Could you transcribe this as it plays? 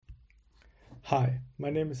Hi, my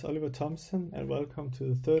name is Oliver Thompson and welcome to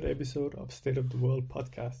the third episode of State of the World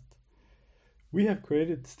podcast. We have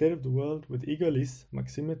created State of the World with Igor Lis,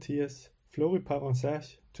 Maxime Mathias, Flory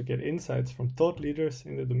Pavançage to get insights from thought leaders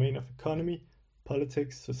in the domain of economy,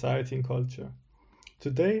 politics, society and culture.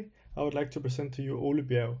 Today, I would like to present to you Ole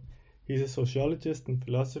Bjerg. He's a sociologist and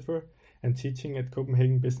philosopher and teaching at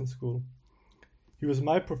Copenhagen Business School. He was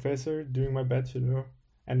my professor during my bachelor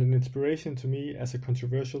and an inspiration to me as a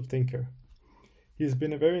controversial thinker. He has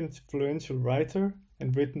been a very influential writer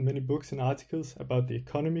and written many books and articles about the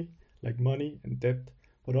economy, like money and debt,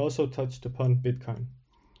 but also touched upon Bitcoin.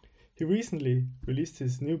 He recently released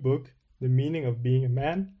his new book, The Meaning of Being a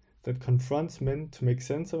Man, that confronts men to make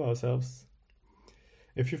sense of ourselves.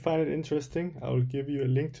 If you find it interesting, I will give you a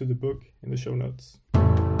link to the book in the show notes.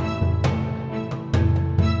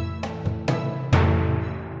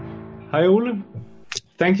 Hi Ole.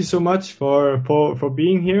 Thank you so much for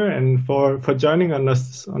being here and for joining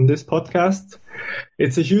us on this podcast.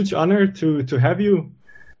 It's a huge honor to have you.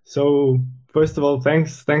 So first of all,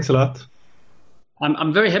 thanks a lot.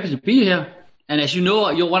 I'm very happy to be here. And as you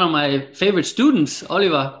know, you're one of my favorite students,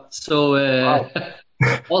 Oliver. So wow.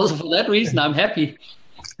 Also for that reason, I'm happy.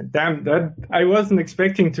 Damn, that I wasn't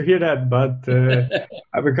expecting to hear that, but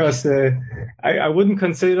because I wouldn't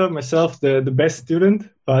consider myself the best student,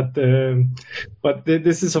 but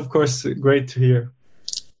this is of course great to hear.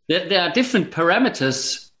 There are different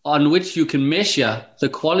parameters on which you can measure the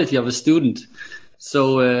quality of a student.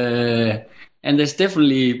 So and there's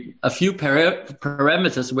definitely a few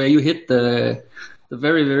parameters where you hit the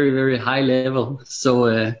very, very, very high level.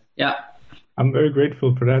 So yeah, I'm very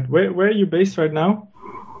grateful for that. Where are you based right now?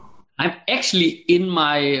 I'm actually in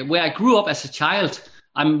where I grew up as a child.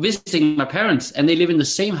 I'm visiting my parents, and they live in the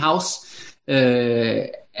same house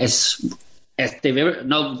as they've ever,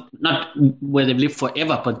 no, not where they've lived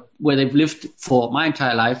forever, but where they've lived for my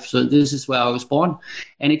entire life. So this is where I was born,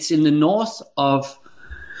 and it's in the north of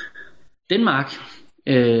Denmark,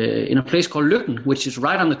 in a place called Løkken, which is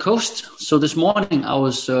right on the coast. So this morning I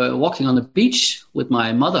was walking on the beach with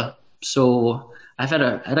my mother. So I've had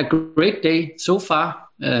a great day so far.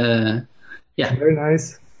 Yeah, very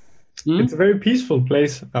nice. It's a very peaceful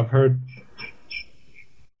place, I've heard.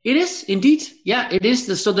 It is indeed. Yeah, it is.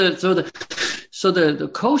 So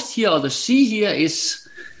the coast here, or the sea here,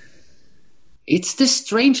 it's this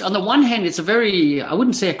strange. On the one hand, it's a very, I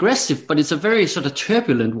wouldn't say aggressive, but it's a very sort of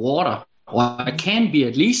turbulent water, or it can be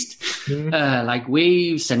at least, like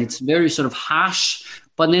waves, and it's very sort of harsh.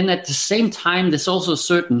 But then at the same time, there's also a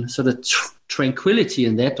certain sort of tranquility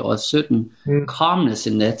in that, or a certain calmness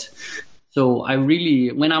in that. So I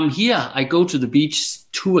really, when I'm here, I go to the beach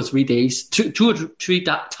 2 or 3 days, two or three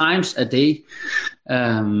times a day.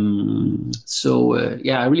 Yeah,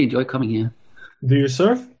 I really enjoy coming here. Do you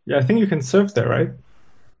surf? Yeah, I think you can surf there, right?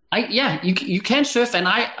 You can surf, and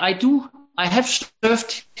I do. I have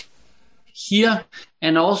surfed here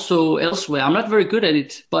and also elsewhere. I'm not very good at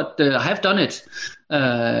it, but I have done it,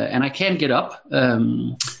 and I can get up.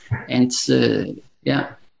 And it's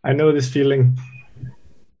yeah. I know this feeling.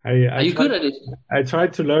 Are you good at it? I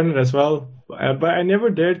tried to learn it as well, but I never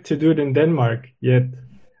dared to do it in Denmark yet.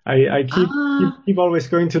 I keep always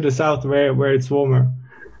going to the south where it's warmer.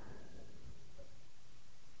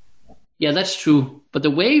 Yeah, that's true. But the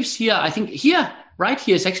waves here, I think right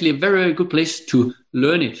here is actually a very, very good place to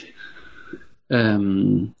learn it. Yeah.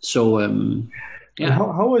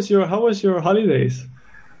 How was your holidays?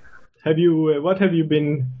 Have you what have you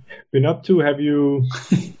been up to? Have you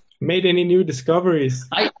made any new discoveries?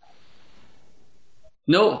 I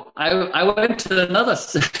went to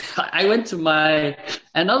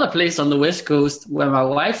another place on the West Coast where my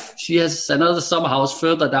wife, she has another summer house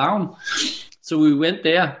further down. So we went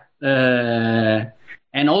there.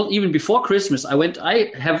 And even before Christmas,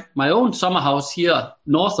 I have my own summer house here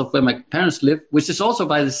north of where my parents live, which is also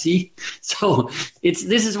by the sea. So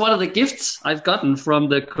this is one of the gifts I've gotten from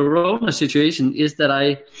the Corona situation, is that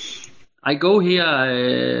I go here,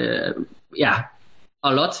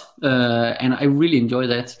 a lot, and I really enjoy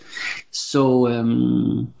that. So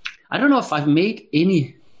I don't know if I've made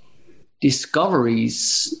any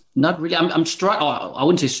discoveries. Not really. I'm struggling. I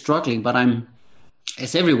wouldn't say struggling, but I'm,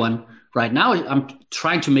 as everyone right now, I'm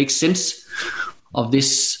trying to make sense of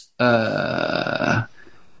this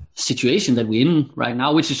situation that we're in right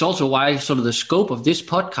now, which is also why sort of the scope of this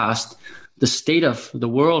podcast, the state of the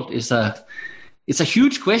world, it's a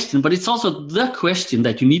huge question, but it's also the question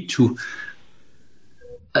that you need to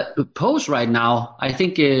pose right now. I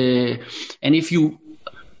think,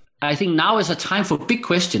 I think now is a time for big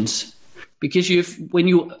questions, because when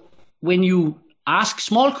you ask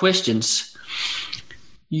small questions,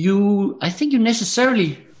 I think you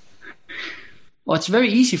necessarily, or it's very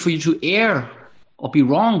easy for you to err or be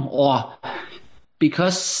wrong, or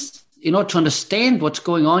because in order to understand what's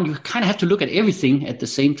going on, you kind of have to look at everything at the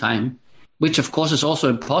same time, which of course is also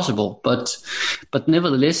impossible. But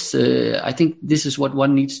nevertheless, I think this is what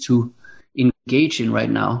one needs to engage in right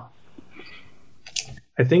now.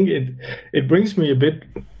 I think it brings me a bit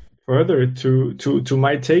further to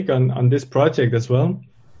my take on this project as well,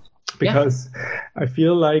 because I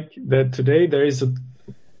feel like that today there is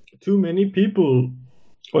too many people,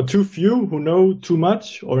 or too few who know too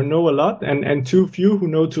much or know a lot, and too few who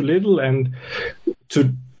know too little. And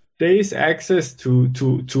today's access to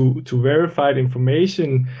verified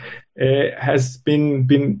information has been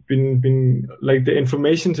like, the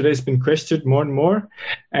information today has been questioned more and more.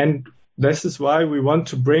 And this is why we want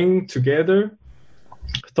to bring together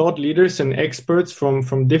thought leaders and experts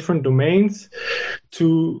from different domains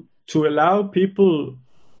to allow people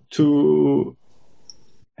to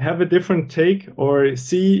have a different take or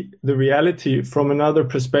see the reality from another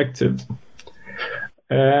perspective.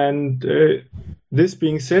 And this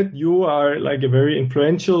being said, you are like a very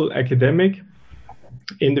influential academic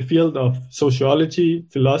in the field of sociology,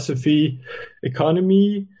 philosophy,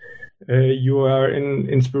 economy. You are an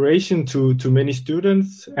inspiration to many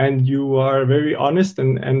students, and you are very honest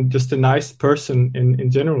and just a nice person in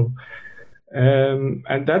general.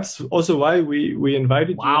 And that's also why we invited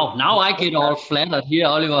you. Wow, now I get all flattered here,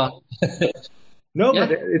 Oliver. No,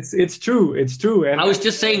 but it's true. It's true. And I was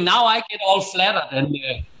just saying, now I get all flattered, and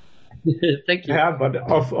thank you. Yeah, but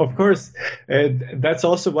of course, that's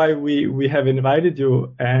also why we have invited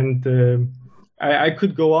you. And I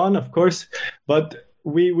could go on, of course, but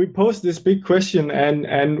we pose this big question,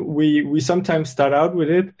 and we sometimes start out with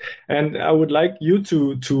it. And I would like you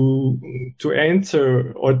to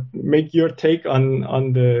answer or make your take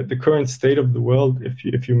on the current state of the world,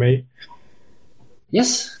 if you may.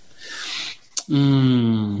 Yes.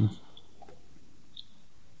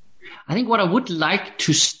 I think what I would like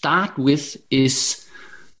to start with is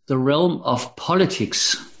the realm of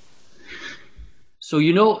politics. So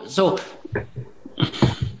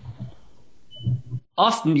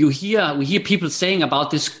often we hear people saying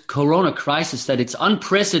about this corona crisis that it's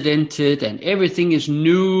unprecedented and everything is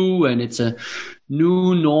new and it's a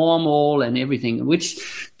new normal and everything,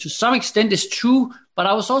 which to some extent is true. But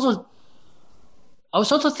I was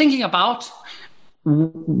also thinking about,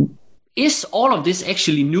 is all of this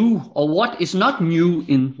actually new, or what is not new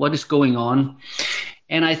in what is going on?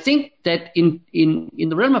 And I think that in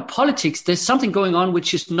the realm of politics, there's something going on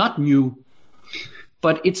which is not new,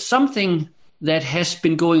 but it's something that has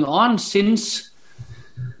been going on since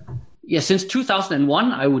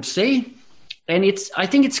 2001, I would say. And I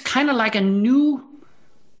think it's kind of like a new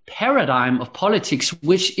paradigm of politics,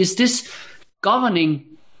 which is this governing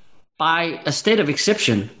by a state of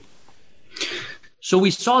exception. So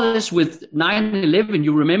we saw this with 9/11,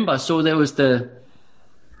 you remember. So there was the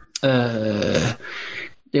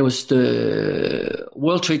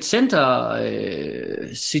World Trade Center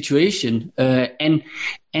situation, and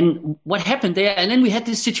what happened there. And then we had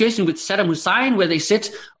this situation with Saddam Hussein where they said,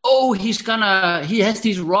 oh, he has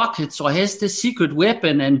these rockets, or has this secret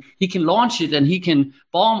weapon, and he can launch it and he can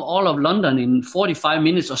bomb all of London in 45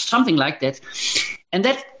 minutes or something like that. And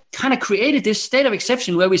that kind of created this state of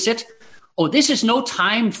exception where we said, oh, this is no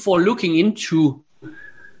time for looking into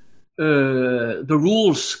the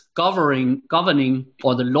rules governing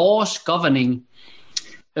or the laws governing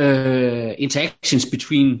interactions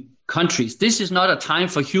between countries. This is not a time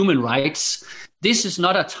for human rights. This is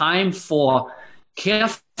not a time for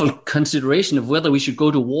careful consideration of whether we should go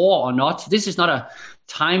to war or not. This is not a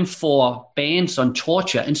time for bans on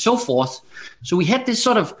torture and so forth. So we had this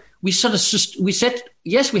we said,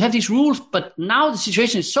 yes, we have these rules, but now the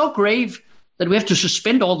situation is so grave that we have to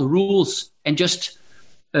suspend all the rules and just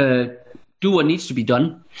do what needs to be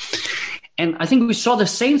done. And I think we saw the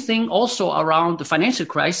same thing also around the financial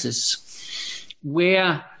crisis,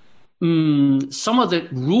 where some of the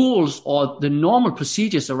rules or the normal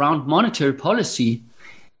procedures around monetary policy,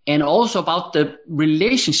 and also about the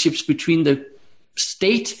relationships between the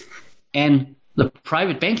state and the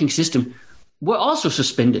private banking system, were also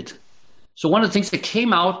suspended. So one of the things that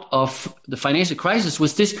came out of the financial crisis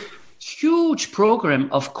was this huge program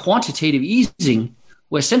of quantitative easing,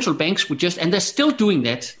 where central banks would just, and they're still doing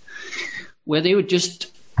that, where they would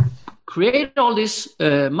just create all this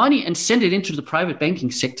money and send it into the private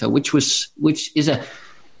banking sector, which is a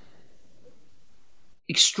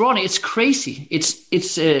extraordinary. It's crazy. It's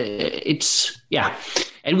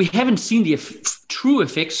and we haven't seen the true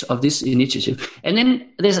effects of this initiative. And then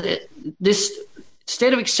there's this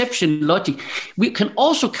state of exception logic, we can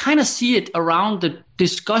also kind of see it around the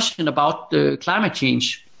discussion about climate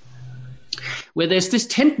change, where there's this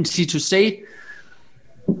tendency to say,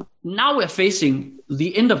 now we're facing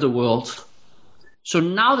the end of the world. So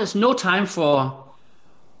now there's no time for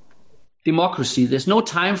democracy. There's no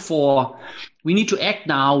time for, we need to act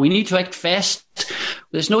now. We need to act fast.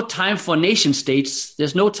 There's no time for nation states.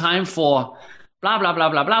 There's no time for blah, blah, blah,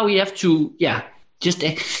 blah, blah. We have to, just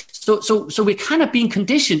act. So we're kind of being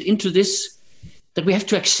conditioned into this, that we have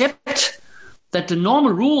to accept that the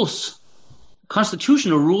normal rules,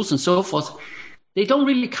 constitutional rules and so forth, they don't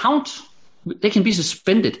really count. They can be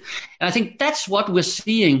suspended. And I think that's what we're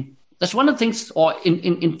seeing. That's one of the things, or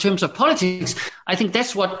in terms of politics, I think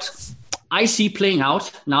that's what I see playing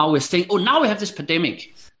out now. We're saying, now we have this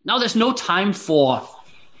pandemic. Now there's no time for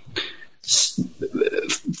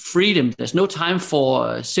freedom. There's no time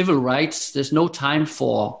for civil rights. There's no time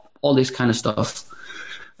for all this kind of stuff.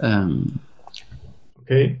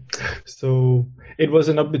 Okay. So it was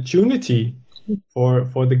an opportunity for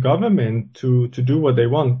the government to do what they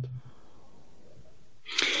want.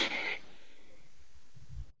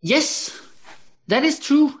 Yes, that is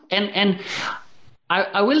true. And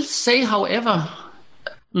I will say, however,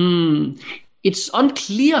 it's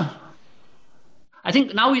unclear. I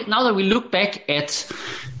think now that we look back at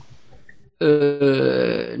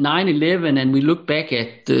 9/11 and we look back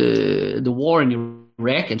at the war in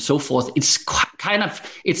Iraq and so forth, it's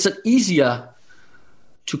easier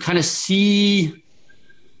to kind of see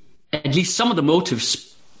at least some of the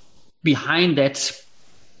motives behind that.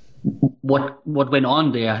 What went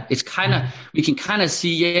on there? It's kind of, we can kind of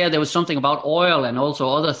see, there was something about oil and also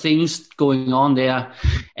other things going on there,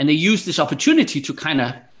 and they used this opportunity to kind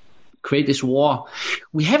of create this war.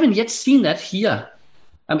 We haven't yet seen that here.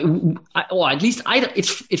 I mean, or at least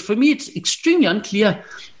it's for me, it's extremely unclear.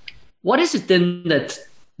 What is it then that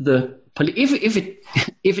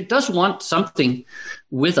if it does want something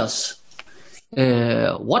with us,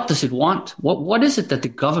 what does it want? What is it that the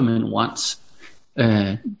government wants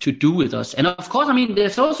to do with us? And of course, I mean,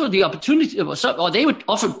 there's also the opportunity, or they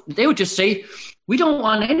would just say, we don't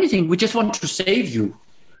want anything, we just want to save you.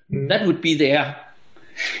 That would be there.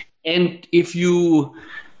 And if you,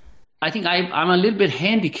 I think I'm a little bit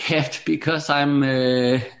handicapped because I'm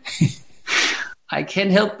I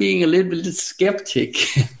can't help being a little bit skeptic.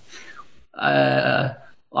 I'm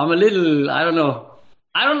a little, I don't know,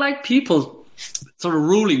 I don't like people sort of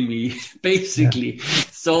ruling me, basically.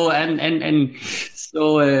 So I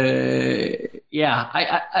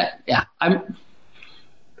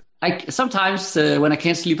sometimes when I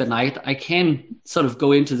can't sleep at night, I can sort of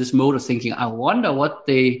go into this mode of thinking, I wonder what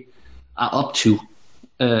they are up to.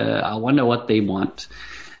 I wonder what they want.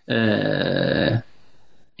 And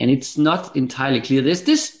it's not entirely clear. There's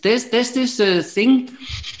this thing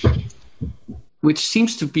which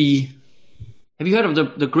seems to be. Have you heard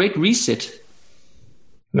of the Great Reset?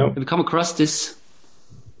 No. Have you come across this?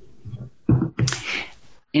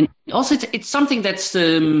 And also, it's something that's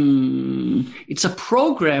it's a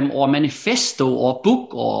program or manifesto or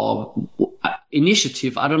book or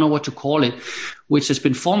initiative. I don't know what to call it, which has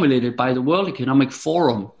been formulated by the World Economic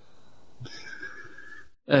Forum.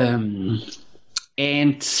 And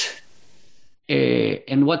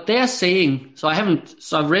what they're saying. So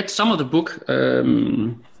I've read some of the book.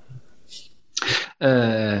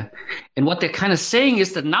 And what they're kind of saying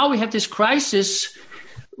is that now we have this crisis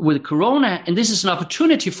with Corona, and this is an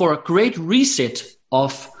opportunity for a great reset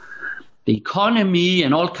of the economy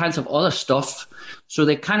and all kinds of other stuff. So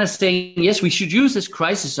they're kind of saying, yes, we should use this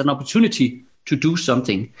crisis as an opportunity to do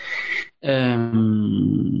something.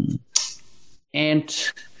 And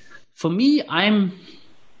for me,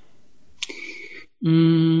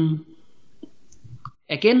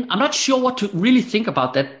 Again, I'm not sure what to really think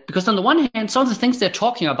about that, because on the one hand, some of the things they're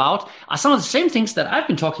talking about are some of the same things that I've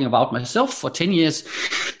been talking about myself for 10 years.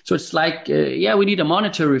 So it's like, we need a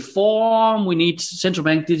monetary reform. We need central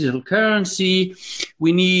bank digital currency.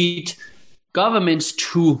 We need governments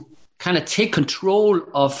to kind of take control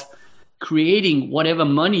of creating whatever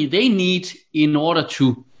money they need in order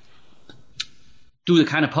to do the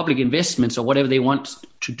kind of public investments or whatever they want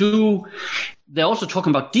to do. They're also talking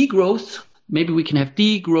about degrowth. Maybe we can have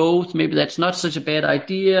degrowth. Maybe that's not such a bad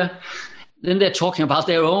idea. Then they're talking about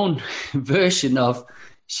their own version of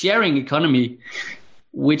sharing economy,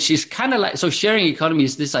 which is kind of like, so sharing economy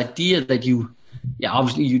is this idea that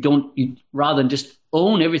obviously you rather than just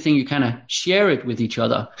own everything, you kind of share it with each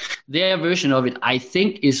other. Their version of it, I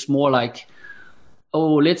think, is more like,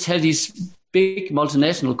 let's have these big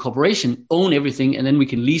multinational corporation own everything and then we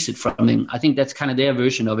can lease it from them. I think that's kind of their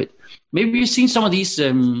version of it. Maybe you've seen some of these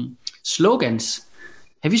slogans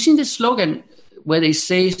have you seen this slogan where they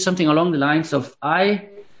say something along the lines of,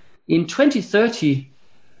 in 2030,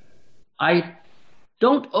 I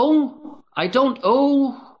don't own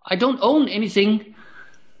anything.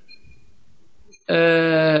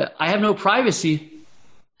 I have no privacy,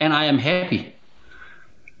 and I am happy.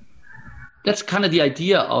 That's kind of the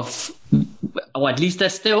idea of, or at least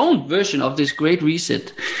that's their own version of this Great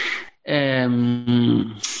Reset.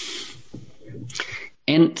 And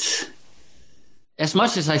as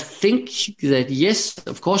much as I think that, yes,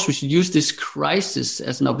 of course, we should use this crisis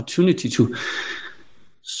as an opportunity to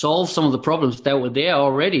solve some of the problems that were there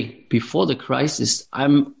already before the crisis,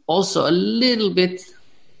 I'm also a little bit,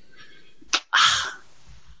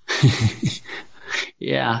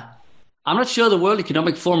 yeah. I'm not sure the World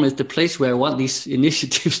Economic Forum is the place where I want these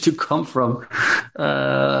initiatives to come from.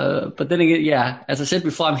 But then again, yeah, as I said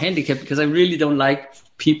before, I'm handicapped because I really don't like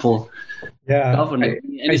people governing.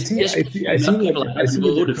 I see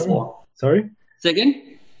voted for. Sorry? Say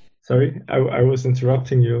again? Sorry, I was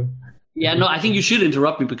interrupting you. Yeah, no, I think you should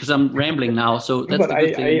interrupt me because I'm rambling now. So that's the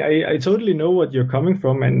good thing. I totally know what you're coming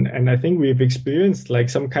from, and I think we've experienced like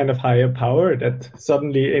some kind of higher power that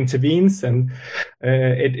suddenly intervenes, and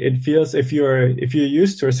it feels if you're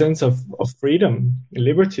used to a sense of freedom,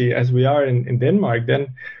 liberty, as we are in Denmark,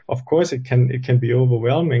 then of course it can be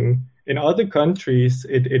overwhelming. In other countries,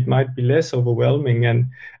 it might be less overwhelming,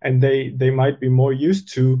 and they might be more used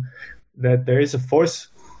to that there is a force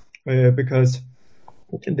because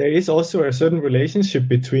there is also a certain relationship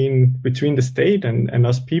between the state and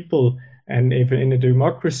us people. And if in a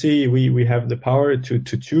democracy we have the power to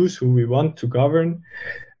choose who we want to govern,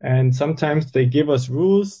 and sometimes they give us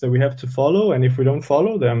rules that we have to follow, and if we don't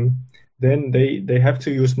follow them, then they have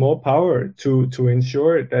to use more power to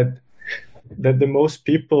ensure that the most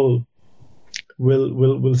people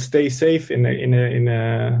will stay safe in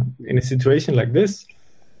a situation like this.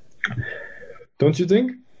 Don't you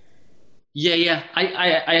think? Yeah,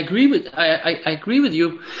 I agree with I agree with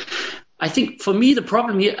you. I think for me the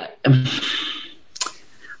problem here,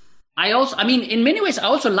 I mean, in many ways I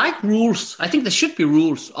also like rules. I think there should be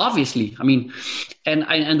rules, obviously. I mean,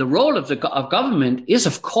 and the role of government is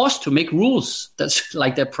of course to make rules. That's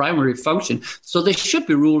like their primary function. So there should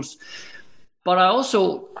be rules. But I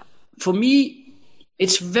also, for me,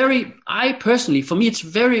 it's very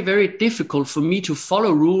very difficult for me to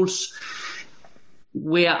follow rules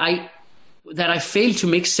that I fail to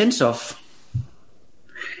make sense of.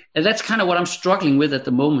 And that's kind of what I'm struggling with at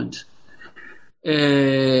the moment.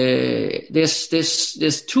 There's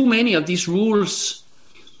too many of these rules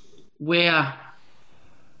where,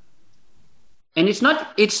 and it's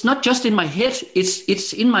not just in my head,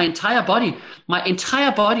 it's in my entire body. My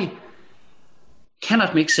entire body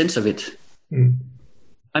cannot make sense of it. Mm.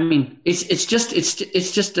 I mean, it's just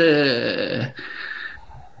let's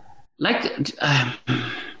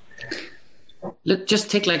just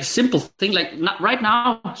take like a simple thing, like right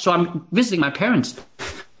now. So I'm visiting my parents.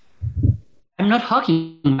 I'm not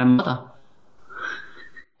hugging my mother,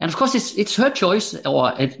 and of course it's her choice.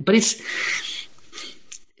 But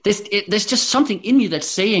there's just something in me that's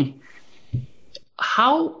saying,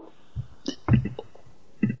 how,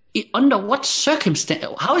 under what circumstance,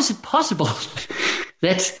 how is it possible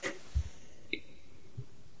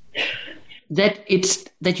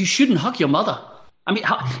that you shouldn't hug your mother? I mean,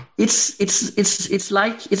 it's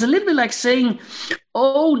a little bit like saying,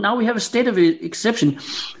 oh, now we have a state of exception.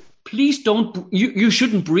 Please don't, you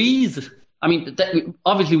shouldn't breathe. I mean,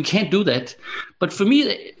 obviously we can't do that. But for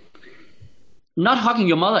me, not hugging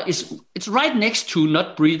your mother it's right next to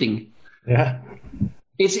not breathing. Yeah.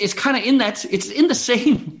 It's kind of in that, it's in the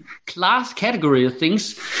same class category of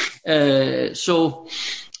things. Yeah. So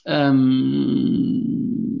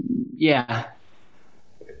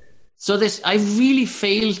I really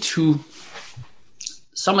fail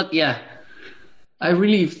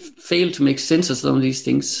to make sense of some of these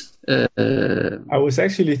things. I was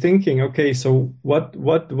actually thinking, okay, so what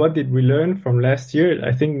did we learn from last year?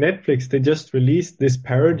 I think Netflix, they just released this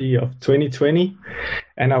parody of 2020,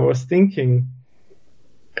 and I was thinking,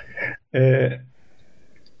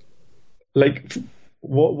 like,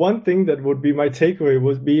 one thing that would be my takeaway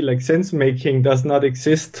would be like sense making does not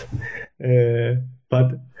exist,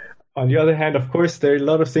 but on the other hand, of course, there are a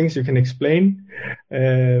lot of things you can explain.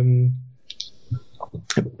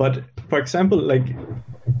 But for example, like,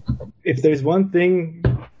 if there's one thing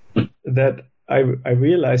that I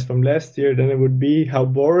realized from last year, then it would be how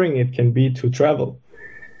boring it can be to travel.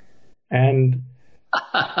 And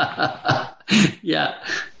yeah.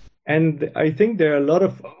 And I think there are a lot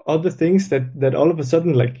of other things that all of a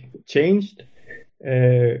sudden like changed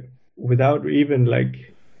without even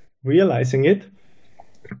like realizing it.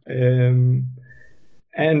 And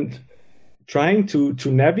trying to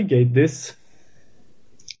navigate this,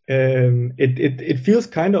 it feels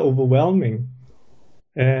kind of overwhelming.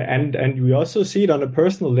 And we also see it on a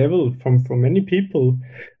personal level from many people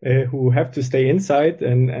who have to stay inside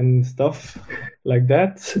and stuff like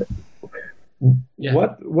that. Yeah.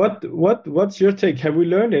 What's your take? Have we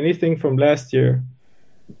learned anything from last year?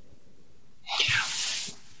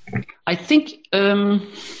 I think I'm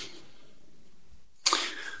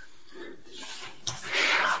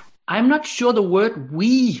not sure the word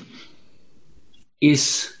 "we"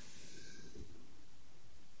 is.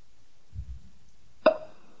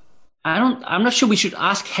 I'm not sure we should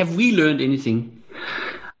ask, have we learned anything?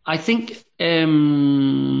 I think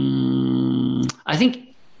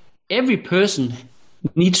every person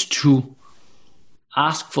needs to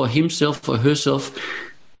ask for himself or herself,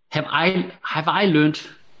 have I learned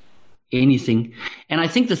anything? And I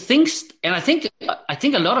think I think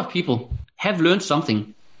a lot of people have learned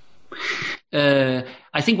something. I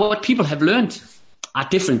think what people have learned are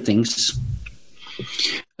different things.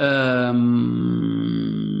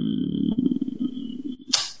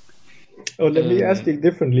 Let me ask it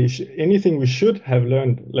differently. Anything we should have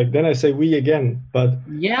learned? Like then I say we again, but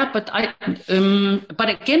yeah, but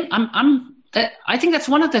again, I think that's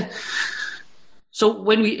one of the.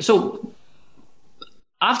 So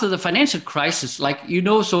after the financial crisis,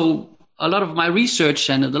 so a lot of my research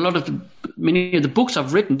and many of the books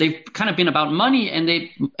I've written, they've kind of been about money, and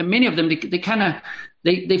many of them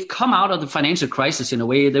they've come out of the financial crisis in a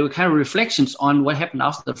way. They were kind of reflections on what happened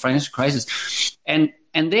after the financial crisis, and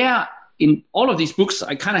there in all of these books,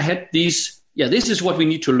 I kind of had these. Yeah, this is what we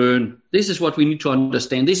need to learn. This is what we need to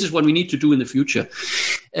understand. This is what we need to do in the future.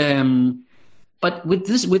 But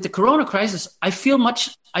with the Corona crisis, I feel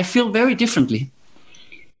very differently.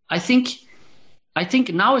 I think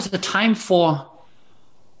now is the time for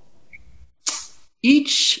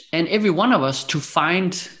each and every one of us to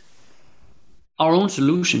find our own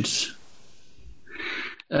solutions.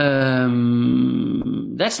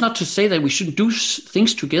 That's not to say that we shouldn't do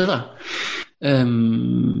things together.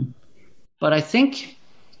 But I think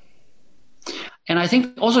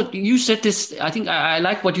also you said this, I think I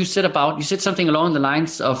like what you said you said something along the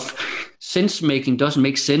lines of sense making doesn't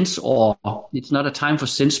make sense, or it's not a time for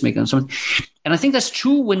sense making, and something. And I think that's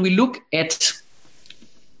true when we look at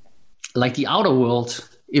like the outer world.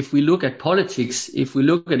 If we look at politics, if we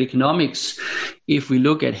look at economics, if we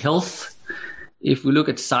look at health, if we look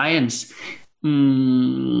at science,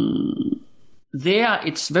 there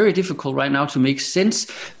it's very difficult right now to make sense.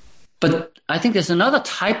 But I think there's another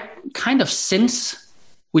kind of sense,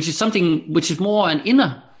 which is more an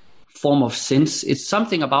inner form of sense. It's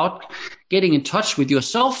something about getting in touch with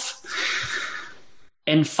yourself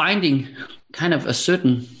and finding kind of a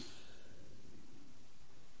certain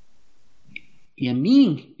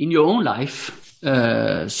meaning in your own life,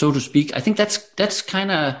 so to speak. I think that's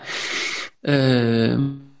kind of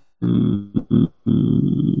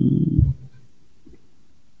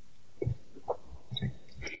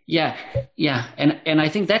yeah, and I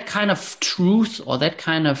think that kind of truth or that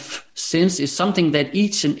kind of sense is something that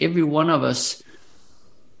each and every one of us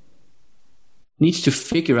needs to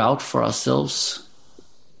figure out for ourselves,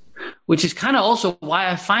 which is kind of also why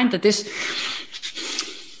I find that this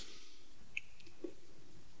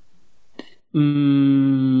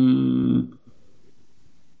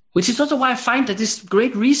which is also why I find that this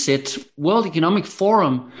Great Reset World Economic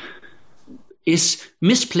Forum is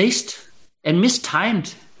misplaced and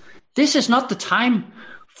mistimed. This is not the time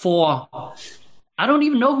for, I don't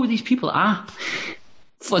even know who these people are,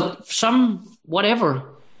 for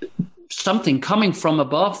something coming from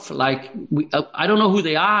above. Like, I don't know who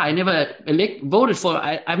they are. I never voted for,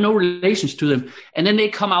 I have no relations to them. And then they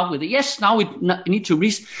come out with it. Yes, now we need to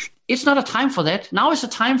it's not a time for that. Now is a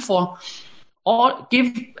time for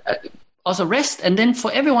give us a rest, and then for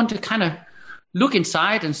everyone to kind of look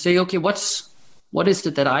inside and say, okay, what is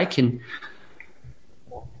it that I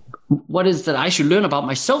should learn about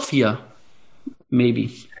myself here,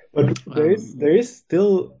 maybe. But there is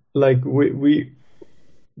still like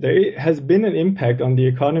there has been an impact on the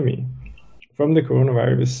economy from the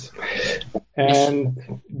coronavirus, and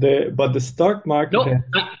the stock market. No,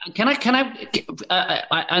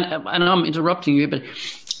 I know I'm interrupting you, but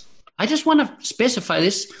I just want to specify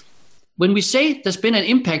this. When we say there's been an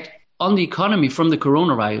impact on the economy from the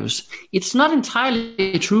coronavirus, it's not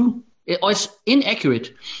entirely true, or it's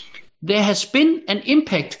inaccurate. There has been an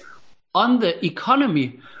impact on the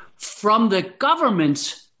economy from the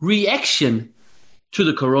government's reaction to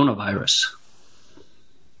the coronavirus.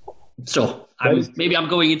 So maybe I'm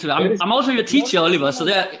going into. I'm also your teacher, Oliver. So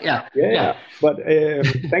there, yeah. But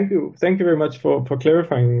thank you very much for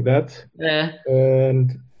clarifying that. Yeah.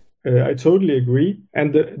 And I totally agree.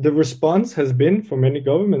 And the response has been, for many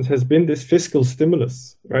governments, has been this fiscal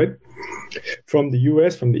stimulus, right? From the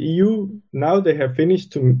US, from the EU. Now they have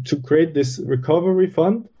finished to create this recovery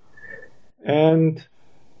fund, and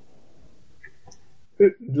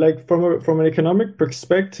like from an economic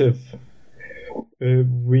perspective,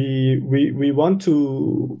 we want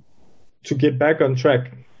to get back on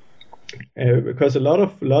track. Because a lot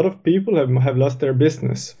of people have lost their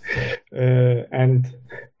business,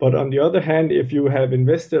 but on the other hand, if you have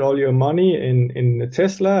invested all your money in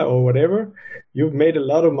Tesla or whatever, you've made a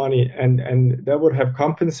lot of money, and that would have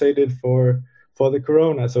compensated for the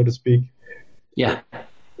corona, so to speak. Yeah.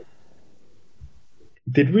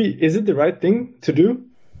 Is it the right thing to do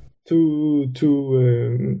to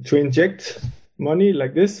inject money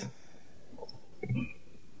like this?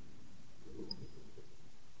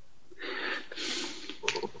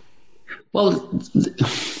 Well,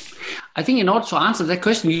 I think in order to answer that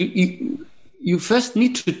question, you first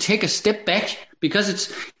need to take a step back, because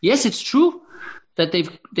it's true that they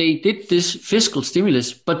did this fiscal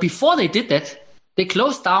stimulus, but before they did that, they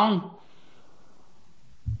closed down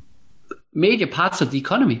major parts of the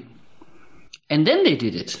economy, and then they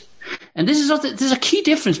did it. And there's a key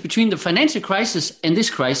difference between the financial crisis and this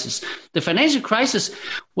crisis. The financial crisis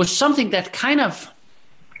was something that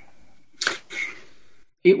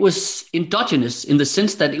it was endogenous, in the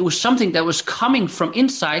sense that it was something that was coming from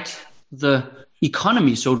inside the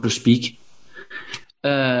economy, so to speak.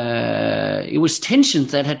 It was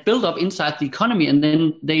tensions that had built up inside the economy, and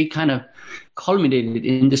then they kind of culminated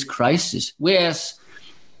in this crisis. Whereas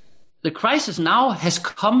the crisis now has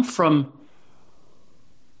come from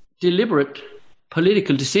deliberate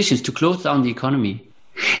political decisions to close down the economy.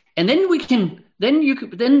 And then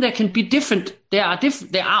there can be different. There are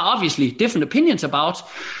obviously different opinions about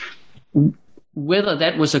whether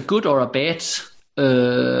that was a good or a bad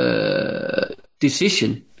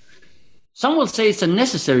decision. Some will say it's a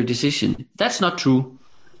necessary decision. That's not true.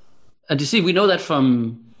 And you see, we know that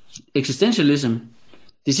from existentialism.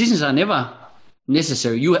 Decisions are never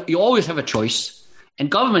necessary. You always have a choice,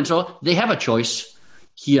 and governments they have a choice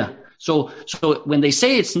here. So when they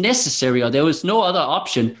say it's necessary or there is no other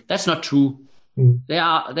option, that's not true. There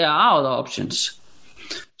are other options.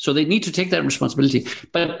 So they need to take that responsibility.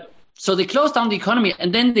 But so they close down the economy,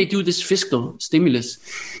 and then they do this fiscal stimulus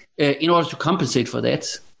in order to compensate for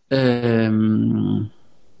that.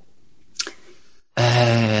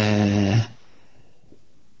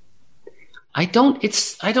 I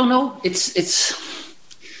don't know. It's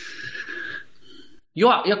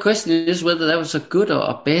your question is whether that was a good or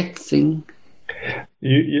a bad thing.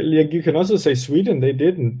 You can also say Sweden. They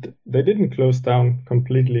didn't close down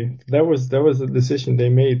completely. That was a decision they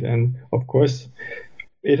made, and of course,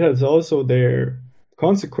 it has also their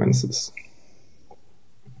consequences.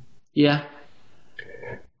 Yeah.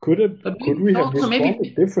 Could we have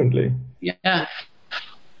responded differently? Yeah.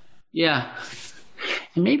 Yeah.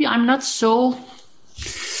 And maybe I'm not so.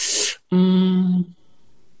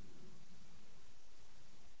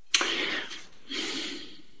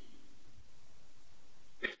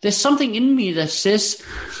 There's something in me that says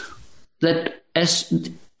that as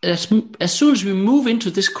soon as we move into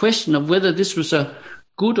this question of whether this was a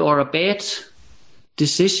good or a bad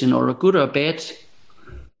decision, or a good or a bad,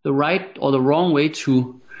 the right or the wrong way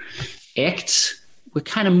to act, we're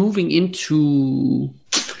kind of moving into,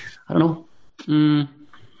 I don't know.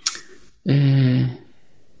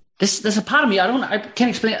 There's a part of me, I can't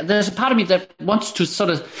explain. There's a part of me that wants to sort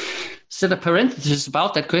of set a parenthesis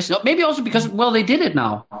about that question. Maybe also because, well, they did it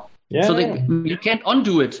now. Yeah. So you can't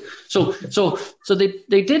undo it. So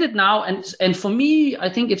they did it now, and for me, I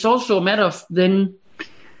think it's also a matter of then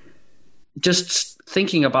just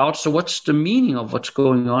thinking about, so what's the meaning of what's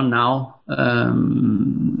going on now?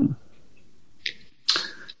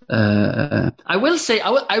 I will say,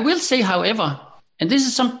 however, and this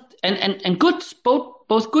is some and good,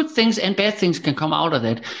 both good things and bad things can come out of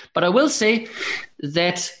that. But I will say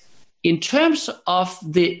that in terms of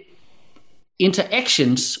the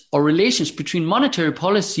interactions or relations between monetary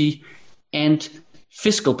policy and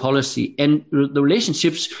fiscal policy, and the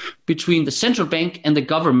relationships between the central bank and the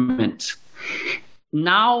government,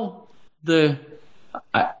 now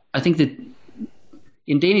I think that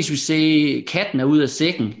in Danish we say katten er ud af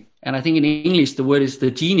sækken, and I think in English the word is the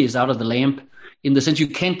genie is out of the lamp, in the sense you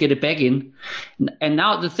can't get it back in. And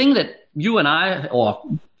now the thing that you and I, or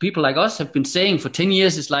people like us, have been saying for 10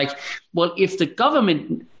 years is like, well, if the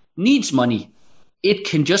government needs money, it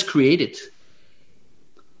can just create it.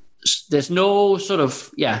 there's no sort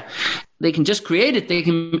of, they can just create it. They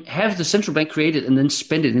can have the central bank create it and then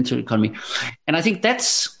spend it into the economy. And I think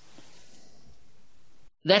that's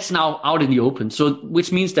now out in the open. So,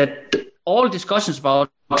 which means that all discussions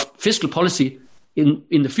about fiscal policy in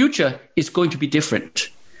the future is going to be different.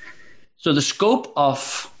 So the scope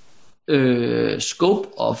of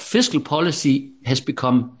fiscal policy has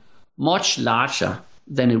become much larger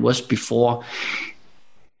than it was before.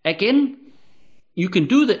 Again, you can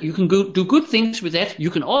do that. You can do good things with that.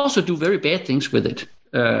 You can also do very bad things with it.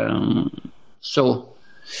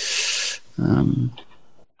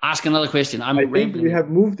 Ask another question. I think we have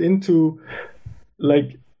moved into,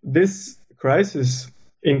 like, this crisis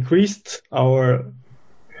increased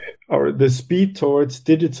the speed towards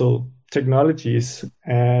digital technologies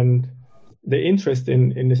and the interest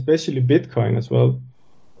in especially Bitcoin as well.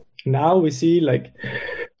 Now we see, like,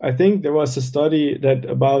 I think there was a study that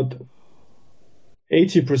about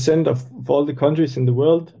 80% of all the countries in the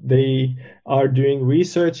world, they are doing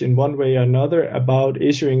research in one way or another about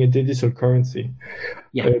issuing a digital currency.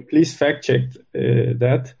 Yeah. Please fact check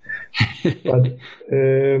that. But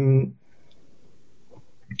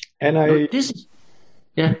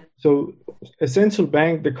so a central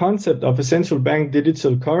bank, the concept of a central bank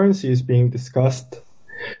digital currency is being discussed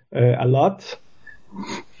a lot.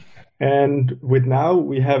 And with now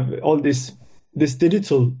we have all this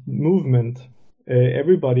digital movement.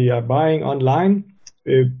 Everybody are buying online.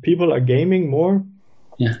 People are gaming more.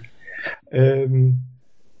 Yeah.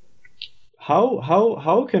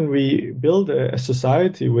 How can we build a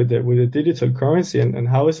society with a digital currency, and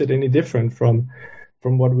how is it any different from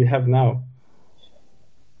what we have now?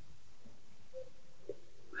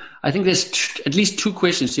 I think there's at least two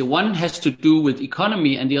questions here. One has to do with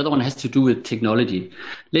economy, and the other one has to do with technology.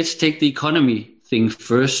 Let's take the economy thing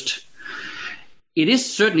first. It is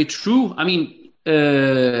certainly true. I mean,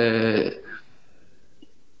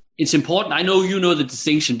 it's important. I know you know the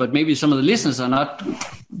distinction, but maybe some of the listeners are not.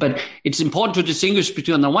 But it's important to distinguish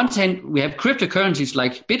between, on the one hand, we have cryptocurrencies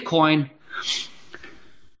like Bitcoin,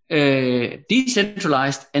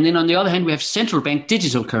 decentralized, and then on the other hand, we have central bank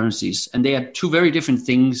digital currencies, and they are two very different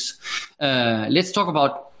things. Let's talk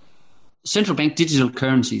about central bank digital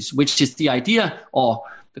currencies, which is the idea or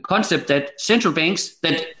the concept that central banks,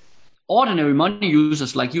 that ordinary money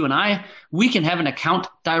users like you and I, we can have an account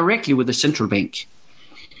directly with the central bank.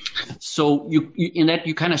 So you in that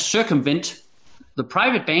you kind of circumvent the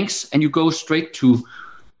private banks and you go straight to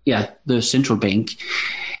the central bank.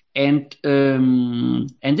 And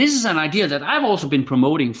this is an idea that I've also been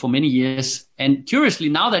promoting for many years. And curiously,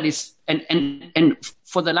 now that it's and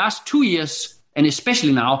for the last 2 years, and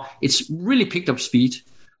especially now, it's really picked up speed.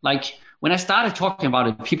 Like when I started talking about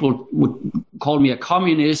it, people would call me a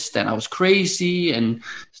communist and I was crazy and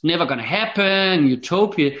it's never going to happen,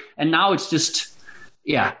 utopia. And now it's just,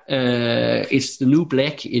 it's the new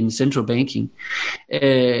black in central banking.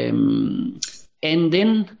 And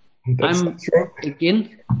then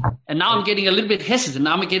again, and now I'm getting a little bit hesitant.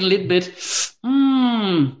 Now I'm getting a little bit,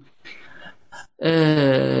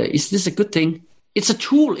 is this a good thing? It's a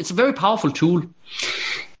tool. It's a very powerful tool.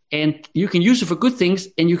 And you can use it for good things,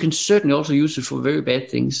 and you can certainly also use it for very bad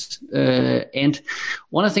things. And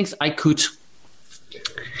one of the things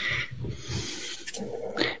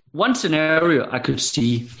one scenario I could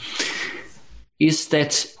see is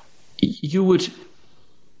that you would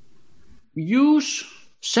use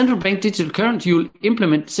central bank digital currency, you'll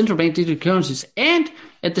implement central bank digital currencies, and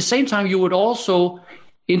at the same time, you would also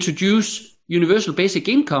introduce universal basic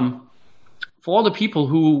income for all the people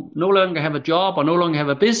who no longer have a job or no longer have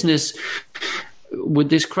a business with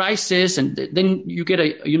this crisis. And then you get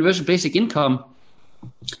a universal basic income.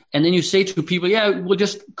 And then you say to people, we'll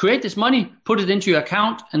just create this money, put it into your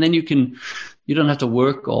account, and then you don't have to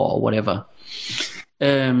work or whatever.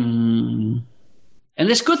 And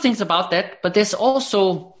there's good things about that, but there's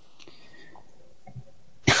also,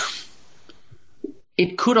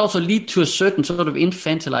 it could also lead to a certain sort of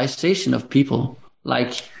infantilization of people.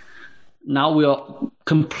 Like now we are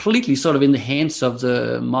completely sort of in the hands of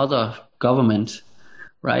the mother government,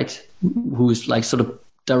 right? Who is like sort of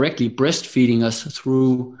directly breastfeeding us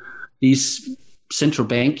through these central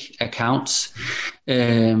bank accounts. We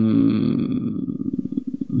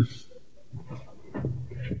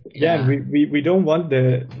don't want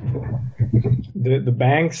the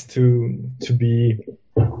banks to be,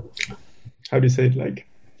 how do you say it, like,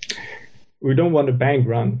 we don't want a bank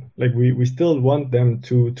run. Like we still want them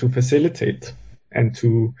to facilitate and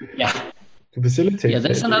to facilitate. Yeah,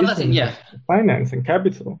 that's another thing. Yeah, finance and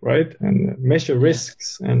capital, right, and measure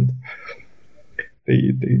risks and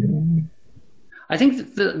the. I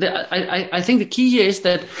think I think the key here is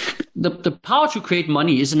that the power to create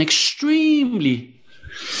money is an extremely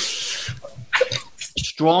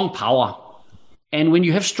strong power. And when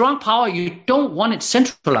you have strong power, you don't want it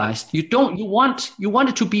centralized. You want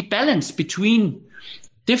it to be balanced between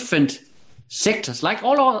different sectors, like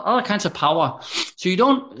all other kinds of power. So you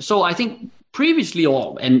don't. So I think previously,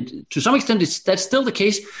 and to some extent, that's still the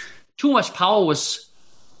case. Too much power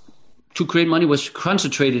to create money was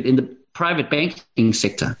concentrated in the private banking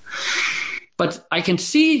sector. But I can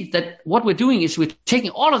see that what we're doing is we're taking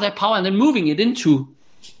all of that power and then moving it into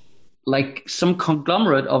like some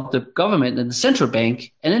conglomerate of the government and the central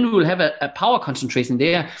bank, and then we will have a power concentration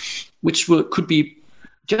there, which could be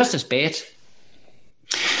just as bad.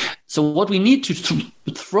 So what we need to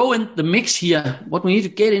throw in the mix here, what we need to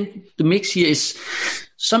get in the mix here is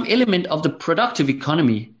some element of the productive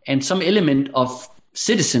economy and some element of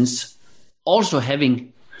citizens also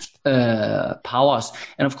having powers.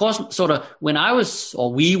 And of course, sort of when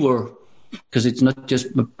we were, because it's not just,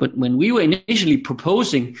 but when we were initially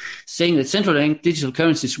proposing, saying that central bank digital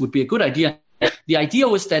currencies would be a good idea, the idea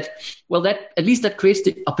was that, well, that at least that creates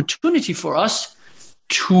the opportunity for us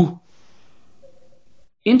to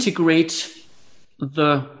integrate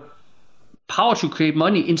the power to create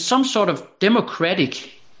money in some sort of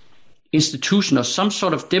democratic institution or some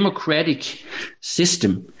sort of democratic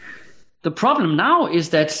system. The problem now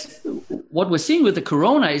is that what we're seeing with the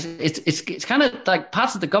corona is it's kind of like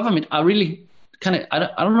parts of the government are really kind of,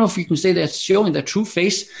 I don't know if you can say they're showing their true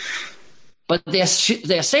face, but they're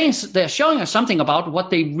showing us something about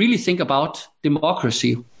what they really think about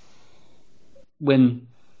democracy. When,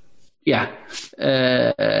 there's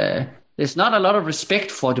not a lot of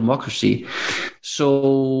respect for democracy.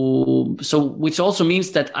 So which also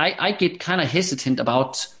means that I get kind of hesitant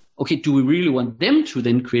about, okay, do we really want them to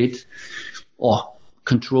then create or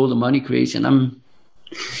control the money creation? I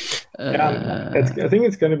think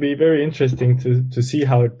it's going to be very interesting to see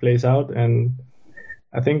how it plays out, and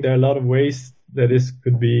I think there are a lot of ways that this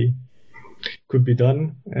could be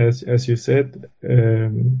done, as you said,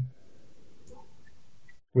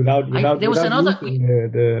 without losing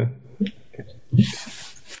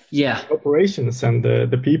the operations and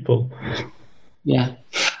the people. Yeah.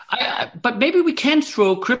 But maybe we can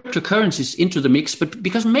throw cryptocurrencies into the mix, but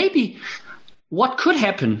because maybe what could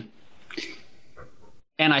happen,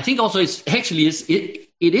 and I think also it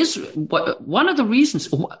is one of the reasons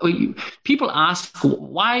people ask,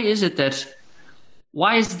 why is it that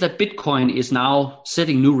Bitcoin is now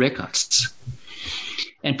setting new records?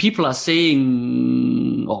 And people are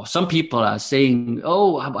saying, or some people are saying,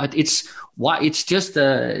 it's just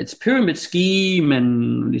it's pyramid scheme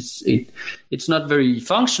and it's not very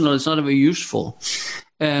functional. It's not very useful.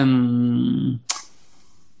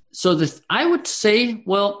 So I would say,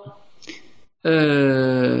 well,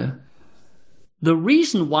 the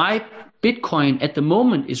reason why Bitcoin at the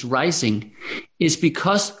moment is rising is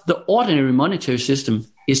because the ordinary monetary system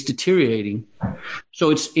is deteriorating.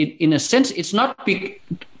 So in a sense, it's not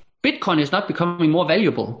Bitcoin is not becoming more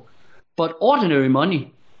valuable, but ordinary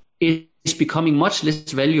money is becoming much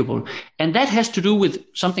less valuable. And that has to do with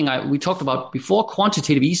something we talked about before,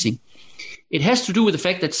 quantitative easing. It has to do with the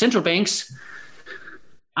fact that central banks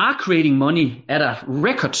are creating money at a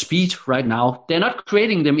record speed right now. They're not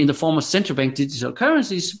creating them in the form of central bank digital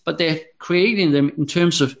currencies, but they're creating them in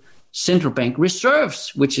terms of central bank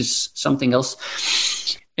reserves, which is something else.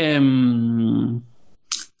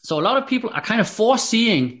 So a lot of people are kind of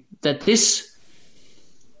foreseeing that this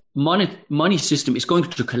money system is going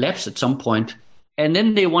to collapse at some point, and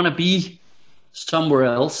then they want to be somewhere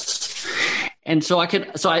else. And so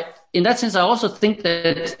in that sense, I also think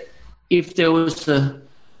that if there was a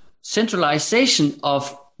centralization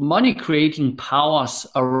of money creating powers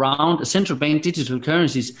around central bank digital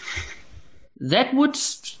currencies, that would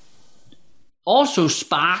also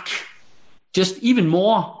spark just even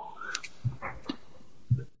more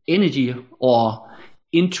energy or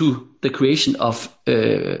into the creation of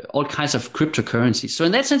all kinds of cryptocurrencies. So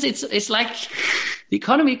in that sense, it's like the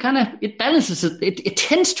economy it balances it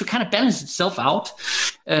tends to kind of balance itself out.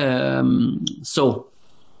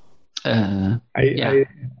 I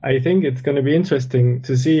think it's going to be interesting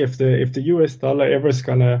to see if the US dollar ever is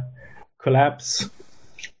going to collapse.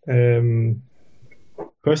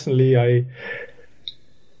 Personally,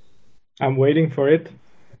 I'm waiting for it,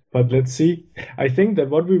 but let's see. I think that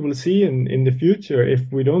what we will see in the future,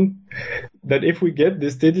 if we get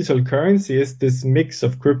this digital currency, is this mix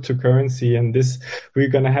of cryptocurrency and this. We're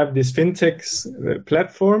going to have these fintechs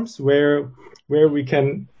platforms where we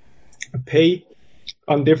can pay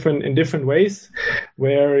in different ways,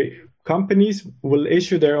 where companies will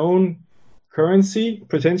issue their own currency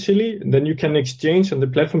potentially. Then you can exchange on the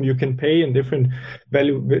platform. You can pay in different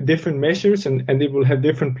measures, and it will have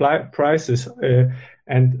different prices.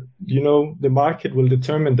 And the market will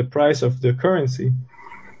determine the price of the currency.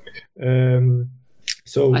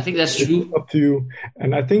 So I think that's true. Up to you.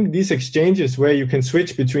 And I think these exchanges where you can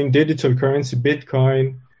switch between digital currency,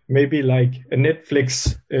 Bitcoin, maybe like a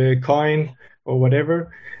Netflix coin or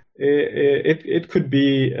whatever, it could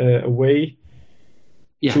be a way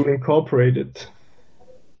to incorporate it.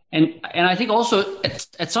 And I think also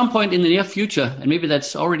at some point in the near future, and maybe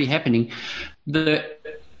that's already happening, the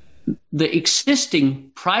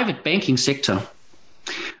existing private banking sector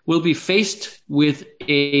will be faced with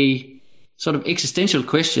a sort of existential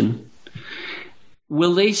question.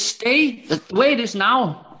 Will they stay the way it is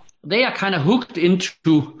now? They are kind of hooked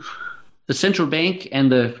into the central bank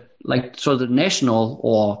and the national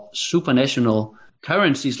or supranational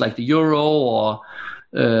currencies like the euro or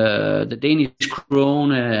the Danish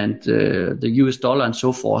krone and the US dollar and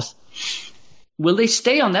so forth. Will they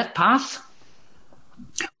stay on that path?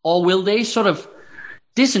 Or will they sort of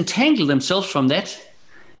disentangle themselves from that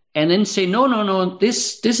and then say, no,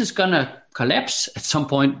 this is going to collapse at some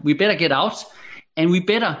point. We better get out and we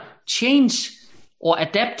better change or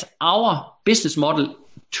adapt our business model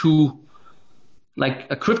to like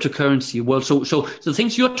a cryptocurrency world. So the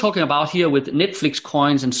things you're talking about here with Netflix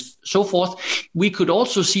coins and so forth, we could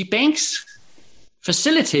also see banks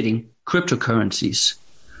facilitating cryptocurrencies,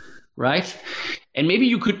 right? And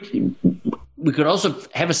maybe we could also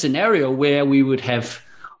have a scenario where we would have,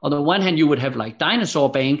 on the one hand, you would have like dinosaur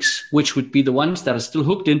banks, which would be the ones that are still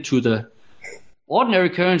hooked into the ordinary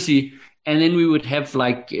currency. And then we would have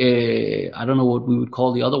like, I don't know what we would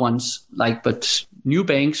call the other ones, but new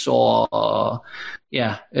banks or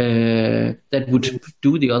that would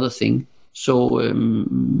do the other thing. So,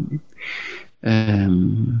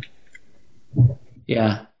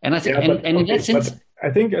 And I think, in that sense, I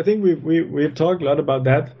think we've talked a lot about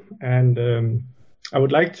that, and I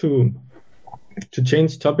would like to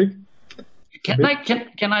change topic. Can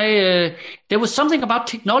I? There was something about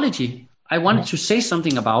technology I wanted to say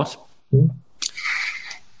something about,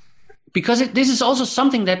 because this is also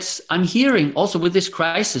something that I'm hearing also with this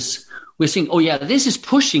crisis. We're saying, this is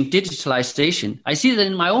pushing digitalization. I see that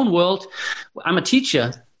in my own world. I'm a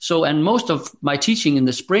teacher, and most of my teaching in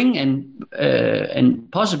the spring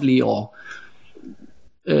and possibly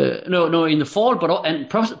in the fall, but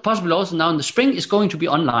possibly also now in the spring is going to be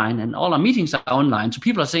online, and all our meetings are online. So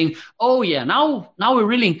people are saying, now we're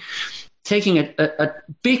really taking a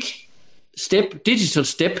big digital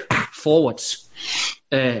step forwards.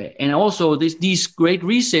 And also these great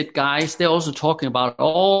reset guys, they're also talking about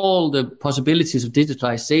all the possibilities of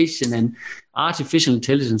digitalization and artificial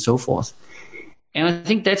intelligence and so forth. And I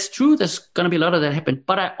think that's true. There's going to be a lot of that happen.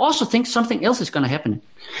 But I also think something else is going to happen.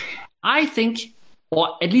 I think,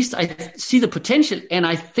 or at least I see the potential, and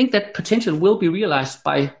I think that potential will be realized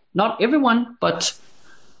by not everyone, but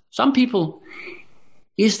some people,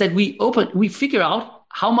 is that we figure out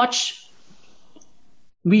how much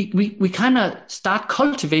we kind of start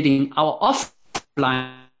cultivating our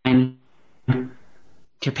offline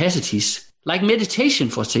capacities, like meditation,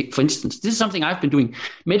 for instance. This is something I've been doing,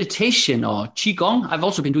 meditation or qigong. I've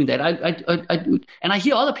also been doing that. And I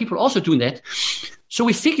hear other people also doing that. So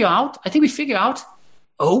we figure out,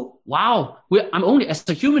 oh, wow, I'm only, as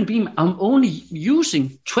a human being, I'm only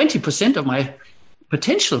using 20% of my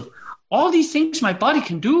potential. All these things my body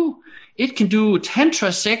can do, it can do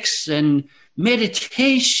tantra sex and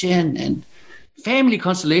meditation and family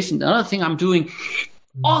constellation. Another thing I'm doing,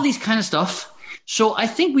 all these kind of stuff. So I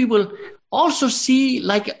think we will also see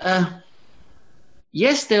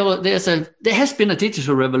yes, there has been a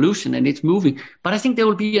digital revolution and it's moving, but I think there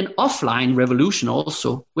will be an offline revolution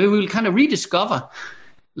also, where we will kind of rediscover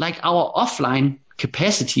like our offline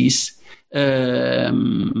capacities,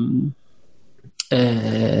 and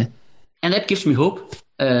that gives me hope.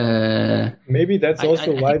 Maybe that's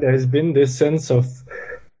also why there has been this sense of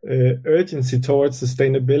urgency towards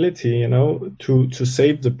sustainability, to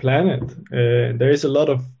save the planet. There is a lot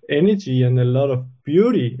of energy and a lot of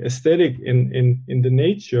beauty, aesthetic in the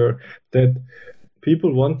nature that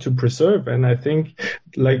people want to preserve. And I think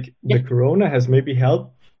the corona has maybe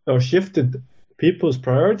helped or shifted people's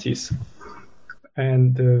priorities.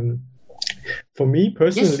 And for me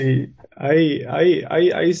personally,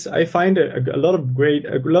 I find a lot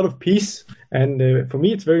of peace, and for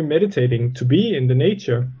me it's very meditating to be in the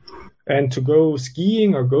nature and to go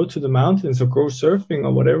skiing or go to the mountains or go surfing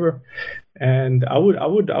or whatever. And I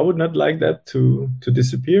would not like that to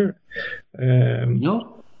disappear.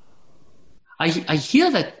 No, I hear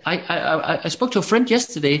that. I spoke to a friend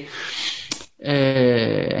yesterday,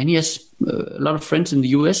 and he has a lot of friends in the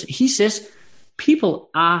US. He says people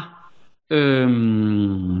are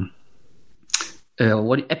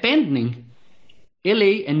abandoning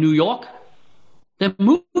LA and New York. They're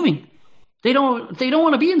moving. They don't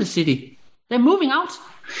want to be in the city. They're moving out.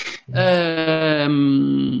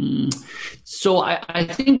 So I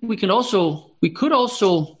think we could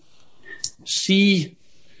also see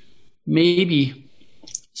maybe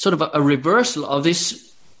sort of a reversal of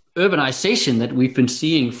this urbanization that we've been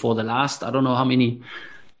seeing for the last, I don't know how many,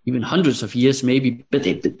 even hundreds of years maybe, but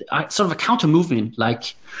sort of a counter movement,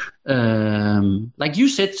 like you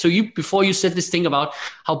said. So before you said this thing about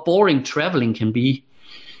how boring traveling can be,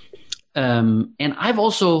 and I've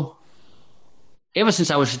also, ever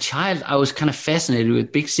since I was a child, I was kind of fascinated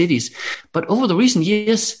with big cities, but over the recent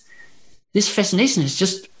years, this fascination has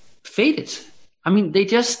just faded. I mean, they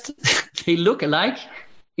look alike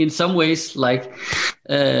in some ways, like,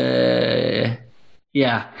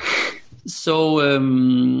 yeah. So,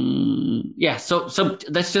 so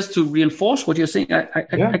that's just to reinforce what you're saying.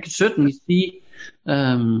 I could certainly see,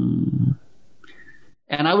 and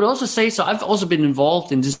I would also say, so I've also been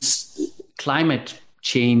involved in this climate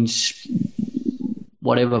change,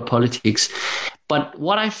 whatever politics. But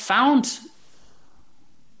what I found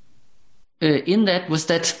in that was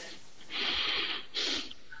that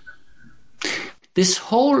this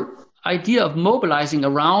whole idea of mobilizing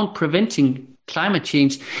around preventing climate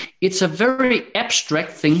change, it's a very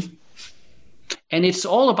abstract thing. And it's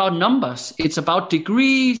all about numbers. It's about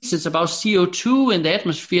degrees. It's about CO2 in the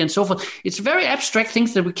atmosphere and so forth. It's very abstract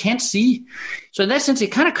things that we can't see. So in that sense,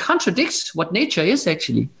 it kind of contradicts what nature is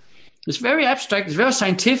actually. It's very abstract. It's very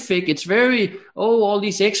scientific. It's very, all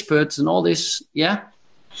these experts and all this. Yeah.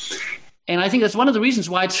 And I think that's one of the reasons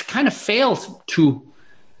why it's kind of failed to,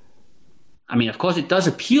 I mean, of course, it does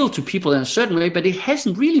appeal to people in a certain way, but it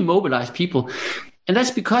hasn't really mobilized people. And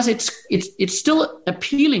that's because it's still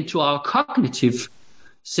appealing to our cognitive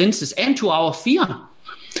senses and to our fear,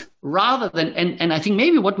 rather than, and I think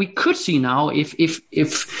maybe what we could see now, if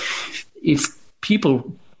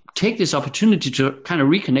people take this opportunity to kind of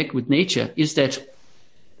reconnect with nature, is that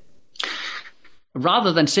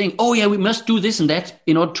rather than saying, oh yeah, we must do this and that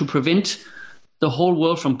in order to prevent the whole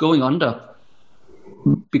world from going under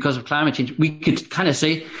because of climate change, we could kind of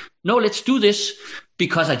say, no, let's do this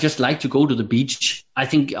because I just like to go to the beach. I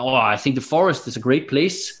think the forest is a great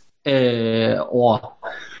place, or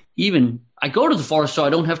even I go to the forest so I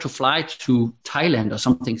don't have to fly to Thailand or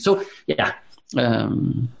something. So yeah,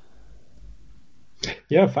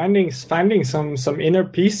 finding some inner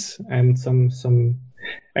peace and some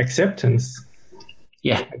acceptance.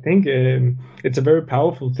 Yeah, I think it's a very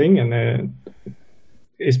powerful thing, and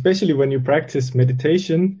especially when you practice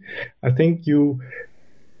meditation, I think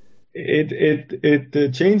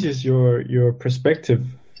it changes your perspective,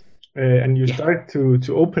 and you start to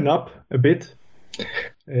open up a bit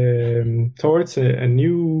towards a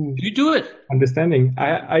new. You do it understanding.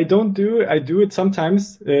 I don't do it. I do it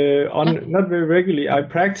sometimes, not very regularly. I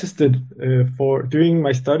practiced it for doing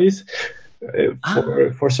my studies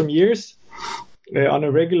for some years on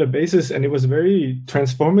a regular basis, and it was very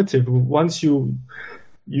transformative. Once you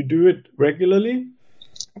do it regularly,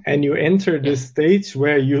 and you enter this stage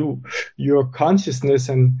where your consciousness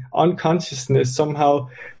and unconsciousness somehow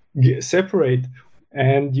separate,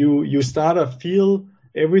 and you start to feel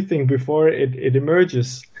everything before it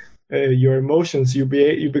emerges. Your emotions, you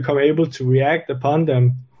become able to react upon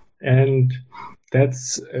them, and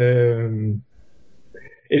that's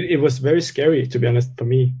it was very scary, to be honest, for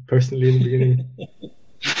me personally in the beginning.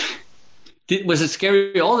 Was it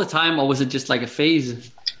scary all the time, or was it just like a phase?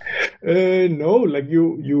 No, like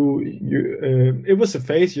it was a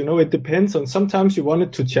phase, it depends on, sometimes you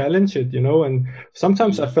wanted to challenge it, and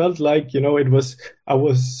sometimes I felt like, I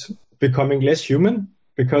was becoming less human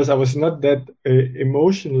because I was not that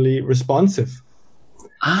emotionally responsive.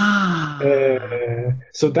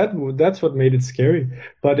 So that's what made it scary,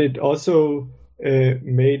 but it also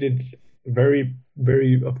made it very,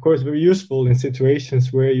 very, of course, very useful in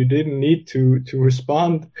situations where you didn't need to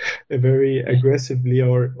respond very aggressively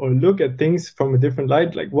or look at things from a different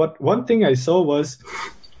light. Like one thing I saw was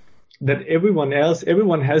that everyone has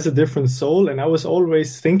a different soul, and I was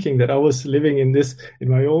always thinking that I was living in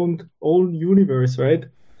my own universe, right?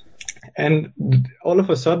 And all of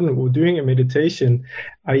a sudden, doing a meditation,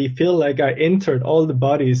 I feel like I entered all the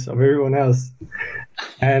bodies of everyone else,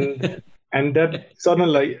 and that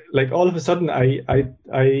suddenly, like all of a sudden,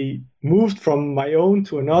 I moved from my own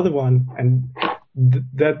to another one, and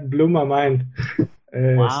that blew my mind.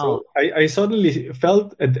 Wow. So I suddenly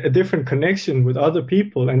felt a different connection with other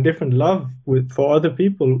people and different love for other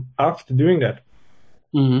people after doing that.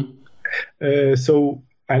 So,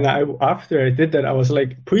 and after I did that, I was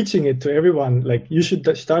like preaching it to everyone, like, you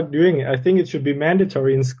should start doing it. I think it should be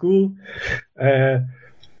mandatory in school.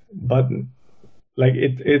 But like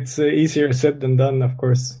it's easier said than done, of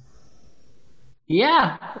course.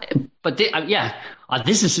 Yeah, but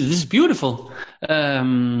this is beautiful.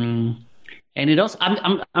 And it also,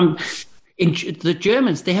 I'm in the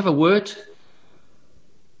Germans, they have a word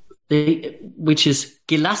which is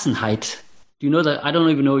Gelassenheit. Do you know that? I don't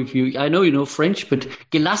even know I know you know French, but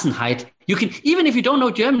Gelassenheit. You can, even if you don't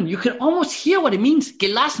know German, you can almost hear what it means.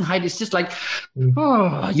 Gelassenheit is just like,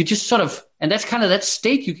 you just sort of, and that's kind of that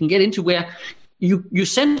state you can get into where you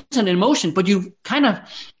sense an emotion, but you kind of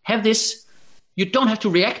have this, you don't have to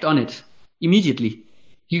react on it immediately.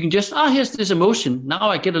 You can just, here's this emotion. Now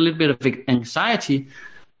I get a little bit of anxiety.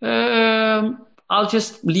 I'll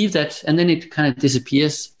just leave that, and then it kind of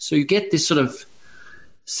disappears. So you get this sort of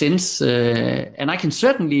sense, and I can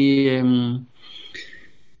certainly,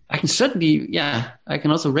 I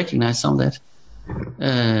can also recognize some of that.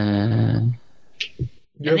 And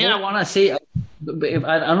then I want to say, I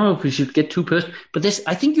don't know if we should get too personal, but this,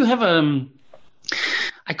 I think you have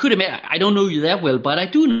I could imagine, I don't know you that well, but I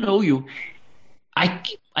do know you.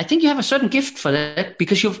 I think you have a certain gift for that,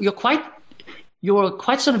 because you're quite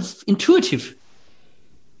sort of intuitive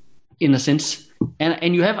in a sense,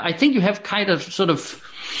 and you have, I think you have kind of sort of,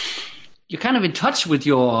 you're kind of in touch with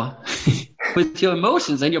your with your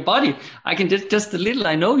emotions and your body. I can just a little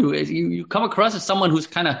I know you come across as someone who's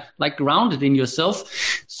kind of like grounded in yourself.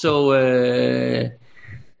 So I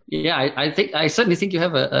certainly think you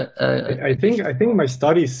have I think my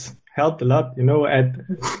studies helped a lot,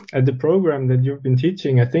 at the program that you've been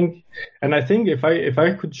teaching. I think if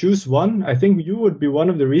I could choose one, I think you would be one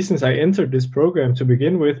of the reasons I entered this program to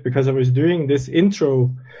begin with, because I was doing this intro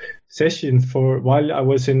session while I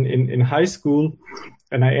was in high school,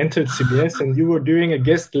 and I entered CBS, and you were doing a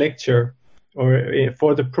guest lecture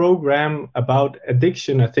for the program about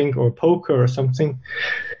addiction, I think, or poker or something,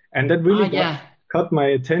 and that really caught my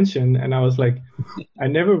attention. And I was like, I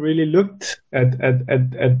never really looked at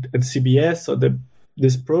CBS or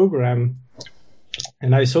this program,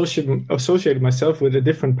 and I associated myself with a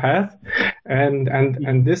different path,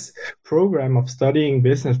 and this program of studying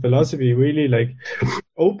business philosophy really like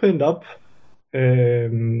opened up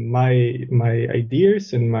my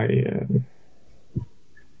ideas and my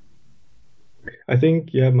I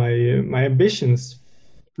think my ambitions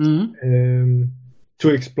to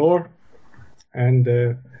explore. And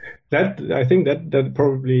that, I think that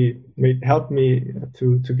probably helped me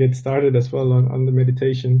to get started as well on the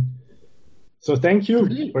meditation. So thank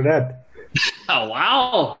you for that. Oh,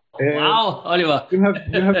 wow. Wow, Oliver. You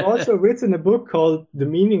have also written a book called The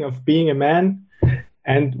Meaning of Being a Man,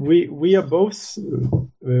 and we are both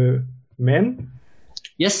men.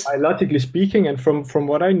 Yes. Biologically speaking, and from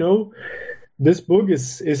what I know, this book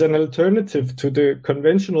is an alternative to the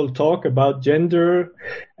conventional talk about gender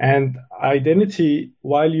and identity,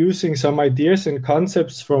 while using some ideas and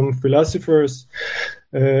concepts from philosophers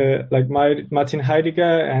like Martin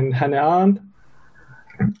Heidegger and Hannah Arendt.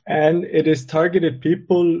 And it is targeted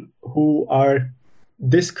people who are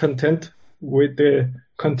discontent with the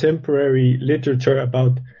contemporary literature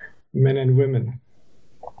about men and women.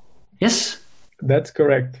 Yes. That's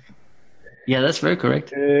correct. Yeah, that's very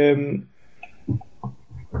correct.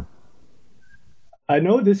 I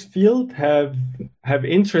know this field have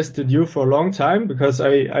interested you for a long time, because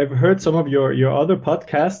I've heard some of your other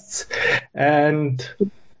podcasts, and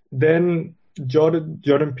then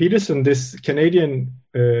Jordan Peterson, this Canadian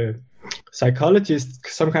psychologist,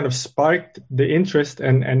 some kind of sparked the interest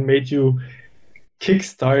and made you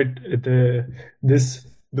kickstart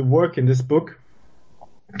the work in this book.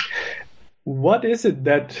 What is it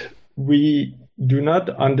that we do not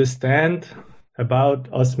understand about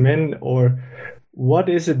us men, or what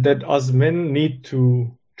is it that us men need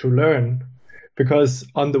to learn? Because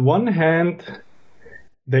on the one hand,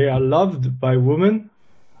 they are loved by women,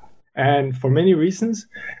 and for many reasons,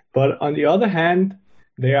 but on the other hand,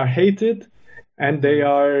 they are hated, and they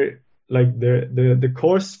are like the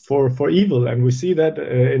cause for evil, and we see that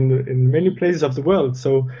in many places of the world.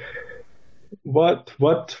 So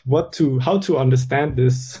how to understand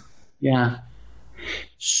this? Yeah.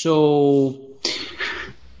 So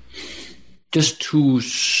this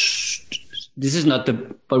is not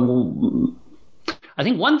but I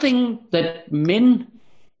think one thing that men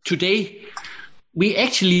today, we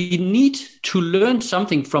actually need to learn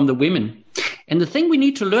something from the women. And the thing we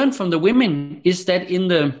need to learn from the women is that in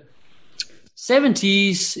the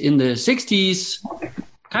 70s, in the 60s,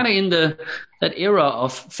 kind of in that era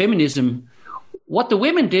of feminism, what the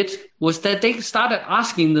women did was that they started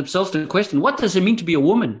asking themselves the question, what does it mean to be a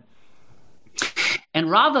woman?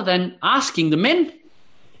 And rather than asking the men,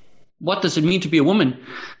 what does it mean to be a woman?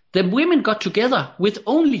 The women got together with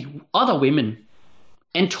only other women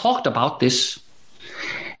and talked about this.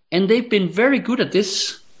 And they've been very good at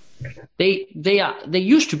this. They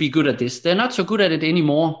used to be good at this. They're not so good at it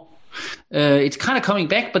anymore. It's kind of coming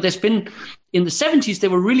back, but there's been, in the 70s, they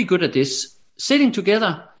were really good at this, sitting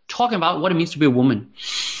together, talking about what it means to be a woman.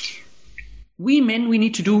 We men, we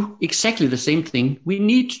need to do exactly the same thing. We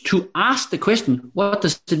need to ask the question, what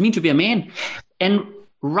does it mean to be a man? And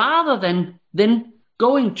rather than then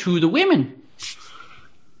going to the women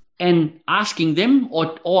and asking them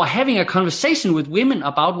or having a conversation with women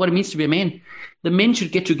about what it means to be a man, the men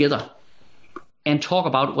should get together and talk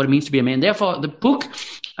about what it means to be a man. Therefore, the book,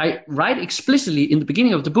 I write explicitly in the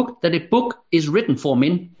beginning of the book that a book is written for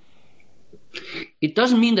men. It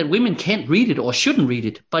doesn't mean that women can't read it or shouldn't read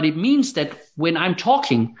it, but it means that when I'm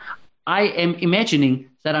talking, I am imagining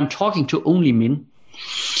that I'm talking to only men.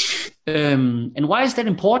 And why is that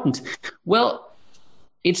important? Well,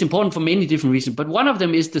 it's important for many different reasons, but one of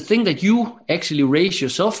them is the thing that you actually raise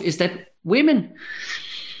yourself, is that women,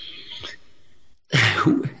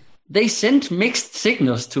 they send mixed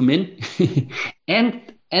signals to men.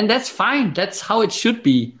 and that's fine. That's how it should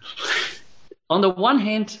be. On the one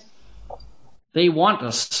hand, they want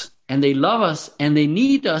us, and they love us, and they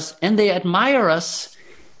need us, and they admire us,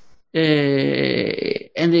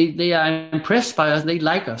 and they are impressed by us. They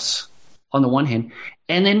like us on the one hand.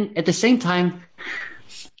 And then at the same time,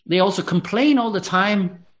 they also complain all the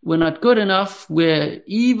time. We're not good enough. We're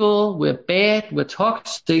evil. We're bad. We're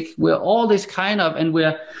toxic. We're all this kind of, and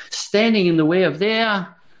we're standing in the way of their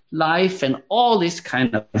life and all this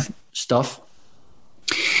kind of stuff.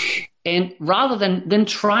 And rather than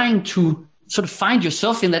trying to sort of find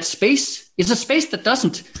yourself in that space, it's a space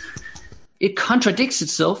that it contradicts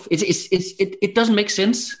itself. It doesn't make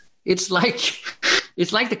sense. It's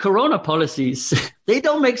like the Corona policies. They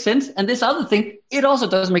don't make sense. And this other thing, it also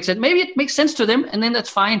doesn't make sense. Maybe it makes sense to them, and then that's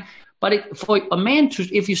fine. But for a man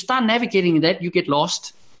if you start navigating that, you get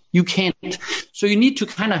lost. You can't. So you need to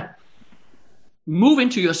kind of move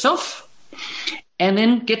into yourself and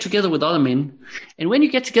then get together with other men. And when you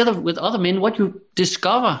get together with other men, what you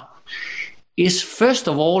discover is, first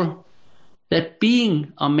of all, that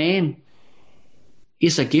being a man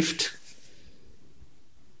is a gift.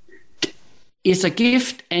 It's a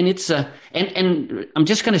gift, and it's and I'm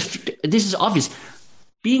just going to, this is obvious.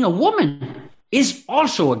 Being a woman is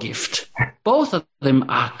also a gift. Both of them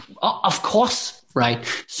are, of course, right?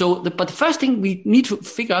 So, but the first thing we need to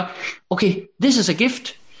figure out, okay, this is a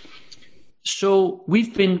gift. So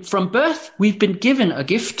from birth, we've been given a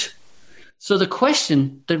gift. So the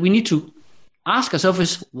question that we need to ask ourselves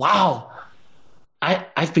is, wow,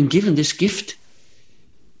 I've been given this gift.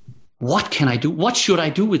 What can I do? What should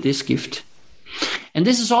I do with this gift? And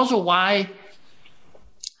this is also why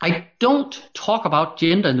I don't talk about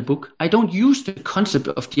gender in the book. I don't use the concept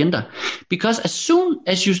of gender, because as soon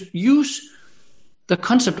as you use the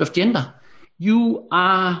concept of gender, you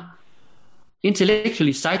are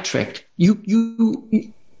intellectually sidetracked.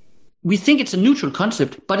 We think it's a neutral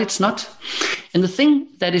concept, but it's not. And the thing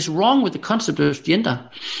that is wrong with the concept of gender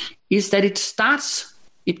is that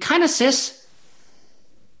it kind of says,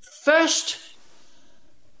 first,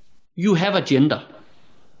 you have a gender.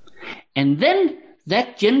 And then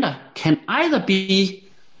that gender can either be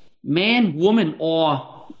man, woman,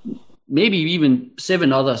 or maybe even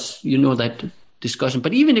 7 others, that discussion.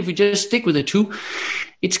 But even if we just stick with the 2,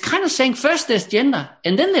 it's kind of saying first there's gender,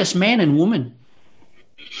 and then there's man and woman.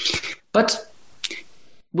 But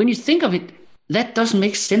when you think of it, that doesn't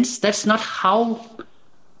make sense. That's not how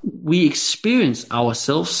we experience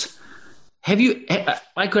ourselves. Have you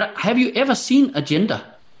ever seen a gender?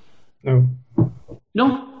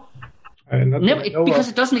 No. Never, because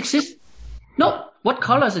it doesn't exist. No. What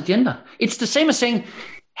color is a gender? It's the same as saying,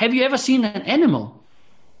 have you ever seen an animal?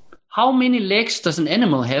 How many legs does an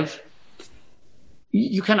animal have?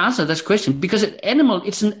 You can answer this question, because an animal,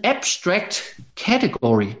 it's an abstract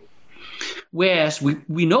category. Whereas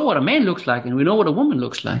we know what a man looks like, and we know what a woman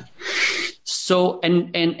looks like. So,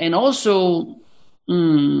 and also,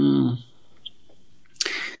 the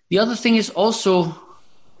other thing is also,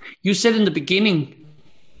 you said in the beginning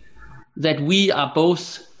that we are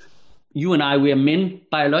both, you and I, we are men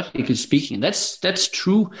biologically speaking. That's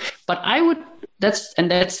true. But I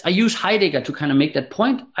use Heidegger to kind of make that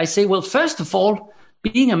point. I say, well, first of all,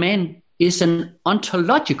 being a man is an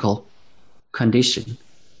ontological condition.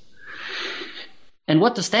 And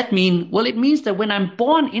what does that mean? Well, it means that when I'm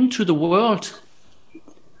born into the world,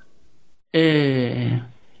 I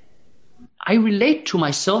relate to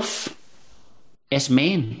myself as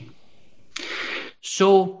man.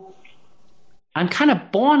 So I'm kind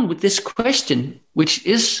of born with this question, which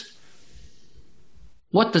is,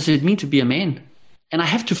 what does it mean to be a man? And I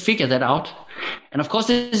have to figure that out. And of course,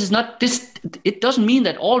 it doesn't mean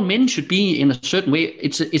that all men should be in a certain way.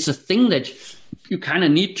 It's a thing that you kind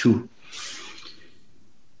of need to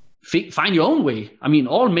find your own way. I mean,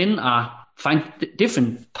 all men find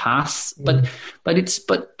different paths, but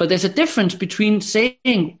there's a difference between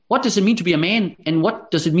saying, what does it mean to be a man, and what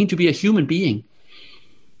does it mean to be a human being?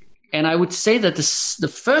 And I would say that the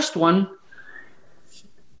first one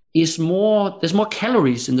is there's more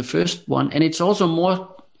calories in the first one, and it's also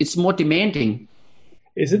more demanding.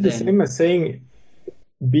 Is it the same as saying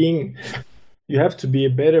you have to be a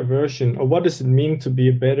better version, or what does it mean to be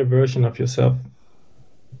a better version of yourself?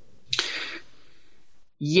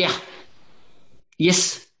 Yeah.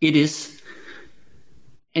 Yes, it is.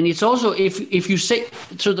 And it's also, if you say,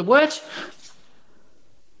 so the word,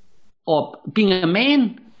 or being a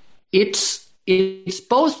man, it's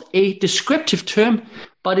both a descriptive term,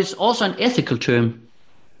 but it's also an ethical term.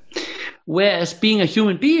 Whereas being a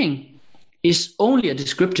human being is only a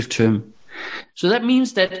descriptive term. So that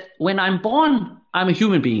means that when I'm born, I'm a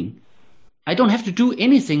human being. I don't have to do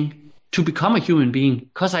anything to become a human being,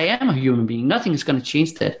 because I am a human being. Nothing is going to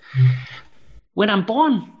change that. When I'm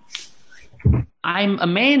born, I'm a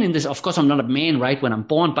man in this. Of course, I'm not a man, right, when I'm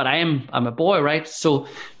born, but I'm a boy, right? So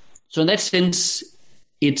in that sense,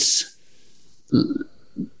 it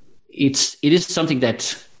is something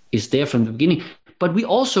that is there from the beginning. But we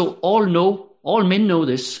also all men know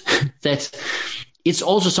this, that it's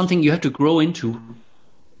also something you have to grow into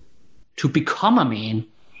to become a man.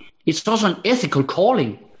 It's also an ethical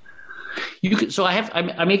calling. So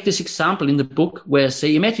I make this example in the book where,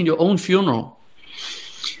 say, imagine your own funeral,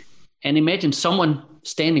 and imagine someone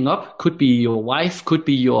standing up. Could be your wife, could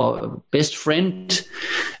be your best friend,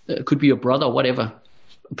 could be your brother, whatever.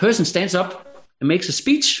 A person stands up and makes a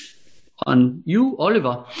speech on you,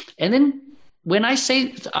 Oliver, and then when I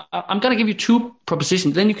say, I'm going to give you two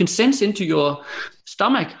propositions, then you can sense into your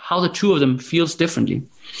stomach how the two of them feels differently.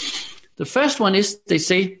 The first one is, they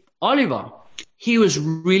say, Oliver, he was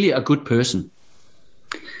really a good person.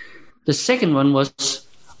 The second one was,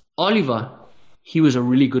 Oliver, he was a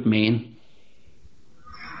really good man.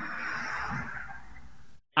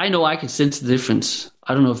 I know I can sense the difference.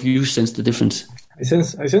 I don't know if you sense the difference. I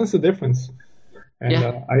sense the difference. And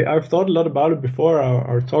yeah. I've thought a lot about it before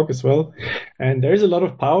our talk as well. And there's a lot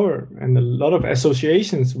of power and a lot of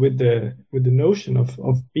associations with the notion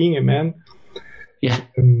of being a man. Yeah.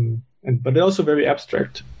 But they're also very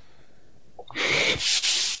abstract.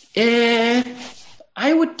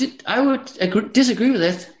 I would disagree with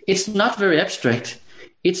that. It's not very abstract.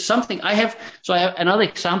 It's something I have. So I have another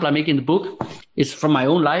example I make in the book. It's from my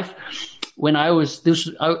own life. When I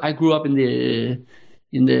grew up in the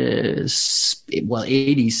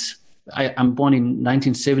 80s. I'm born in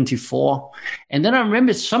 1974, and then I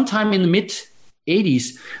remember sometime in the mid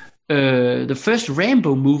 80s, the first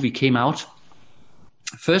Rambo movie came out,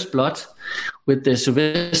 First Blood, with the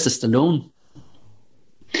Sylvester Stallone.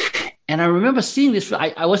 And I remember seeing this.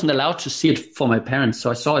 I wasn't allowed to see it for my parents, so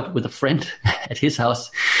I saw it with a friend at his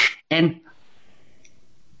house. And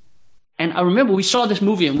I remember we saw this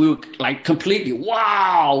movie and we were like completely,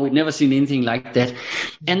 wow, we'd never seen anything like that.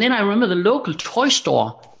 And then I remember the local toy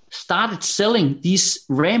store started selling these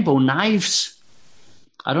Rambo knives.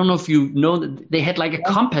 I don't know if you know that they had like a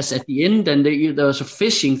compass at the end, and there was a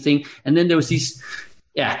fishing thing. And then there was these,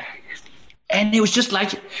 and it was just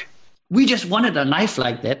like, we just wanted a knife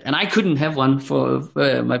like that. And I couldn't have one for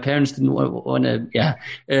my parents didn't want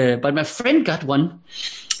to, but my friend got one,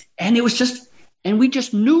 and it was just, and we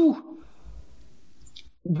just knew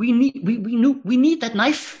we need that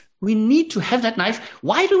knife. We need to have that knife.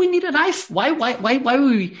 Why do we need a knife? Why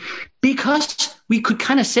we? Because we could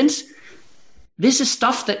kind of sense this is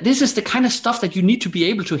the kind of stuff that you need to be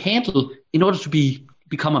able to handle in order to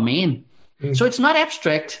become a man. Mm. So it's not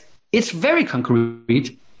abstract. It's very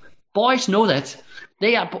concrete. Boys know that.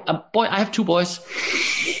 They are I have two boys.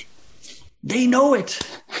 They know it.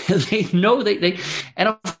 They know they and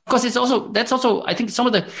of course that's also I think some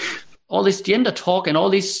of all this gender talk and all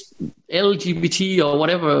these LGBT or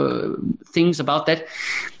whatever things about that.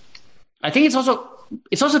 I think it's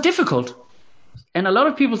also difficult, and a lot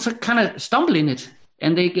of people kind of stumble in it,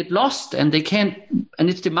 and they get lost, and they can't, and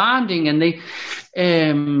it's demanding, and they,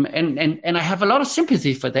 and I have a lot of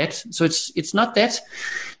sympathy for that. So it's not that,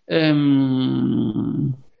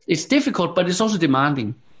 It's difficult, but it's also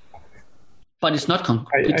demanding. But it's not.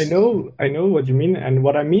 I know what you mean, and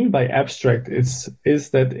what I mean by abstract is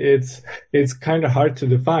that it's kind of hard to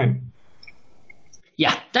define.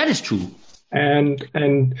 Yeah, that is true. And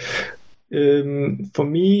for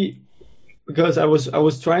me, because I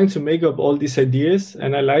was trying to make up all these ideas,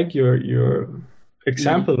 and I like your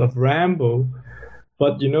example of Rambo,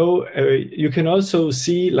 but you can also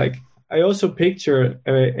see, like, I also picture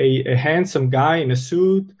a handsome guy in a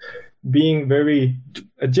suit being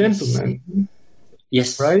a gentleman.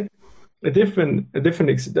 Yes. Right? A different,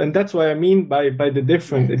 and that's what I mean by the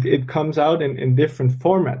different. It comes out in different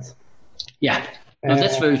formats. Yeah, no,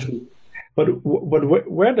 that's very true. But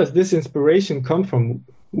where does this inspiration come from?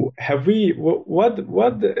 Have we what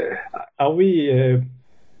are we?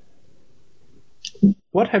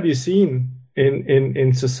 What have you seen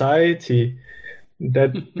in society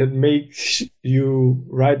that makes you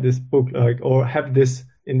write this book, like, or have this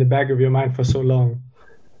in the back of your mind for so long?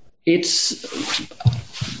 It's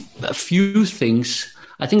a few things.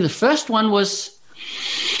 I think the first one was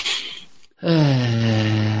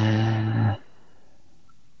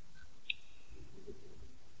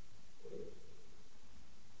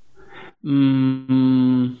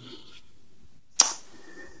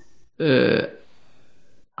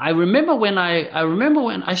I remember when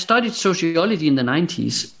I studied sociology in the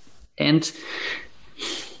 90s, and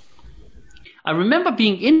I remember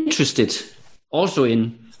being interested also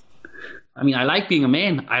in, I mean, I like being a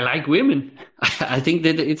man. I like women. I think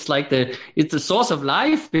that it's like it's the source of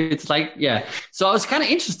life. It's like, yeah. So I was kind of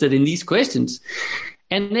interested in these questions.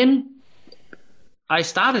 And then I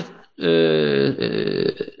started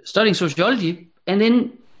studying sociology. And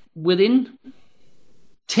then within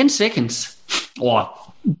 10 seconds, or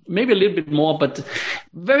maybe a little bit more, but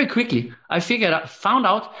very quickly, I found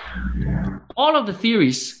out all of the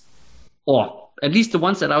theories, or at least the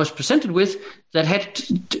ones that I was presented with, that had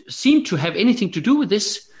seemed to have anything to do with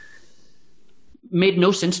this, made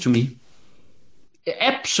no sense to me.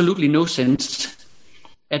 Absolutely no sense.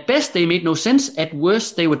 At best, they made no sense. At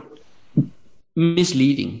worst, they were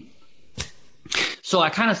misleading. So I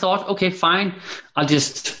kind of thought, okay, fine, I'll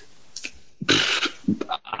just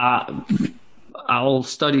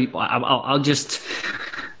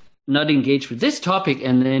not engage with this topic,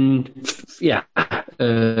 and then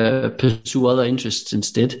pursue other interests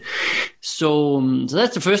instead. So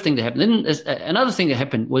that's the first thing that happened. Then another thing that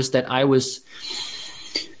happened was that I was,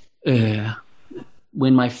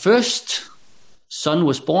 when my first son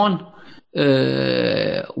was born,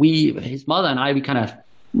 his mother and I, we kind of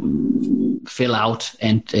fell out,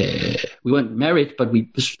 and we weren't married, but we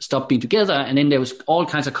stopped being together. And then there was all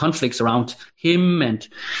kinds of conflicts around him and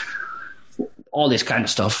all this kind of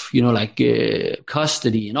stuff, like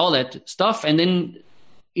custody and all that stuff. And then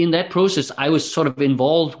in that process, I was sort of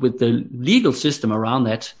involved with the legal system around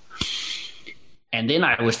that. And then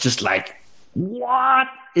I was just like, what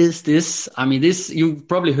is this? I mean, you've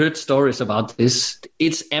probably heard stories about this.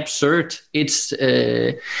 It's absurd. It's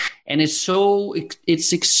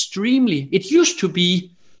extremely, it used to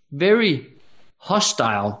be very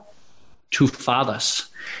hostile to fathers.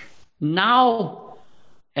 Now,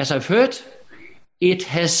 as I've heard, it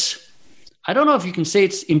has, I don't know if you can say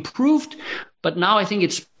it's improved, but now I think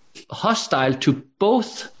it's hostile to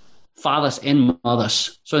both fathers and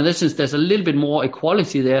mothers. So in that sense, there's a little bit more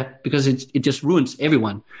equality there, because it just ruins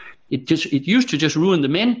everyone. It used to just ruin the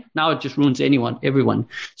men. Now it just ruins everyone.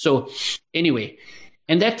 So anyway,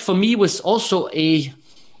 and that for me was also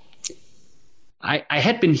I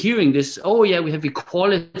had been hearing this, oh yeah, we have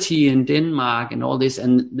equality in Denmark and all this.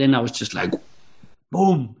 And then I was just like,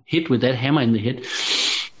 boom, hit with that hammer in the head.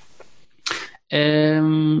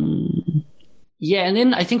 And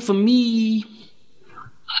then I think for me,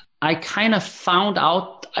 I kind of found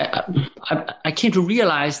out, I came to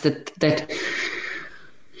realize that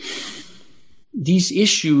these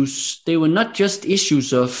issues, they were not just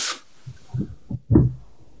issues of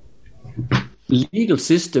legal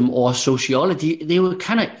system or sociology. They were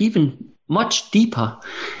kind of even much deeper.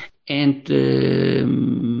 And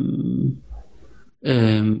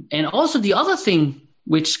also the other thing,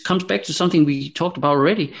 which comes back to something we talked about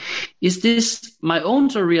already, is this, my own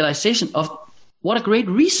sort of realization of what a great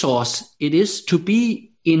resource it is to be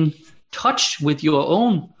in touch with your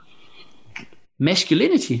own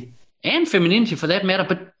masculinity and femininity, for that matter,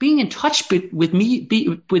 but being in touch with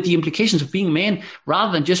the implications of being a man,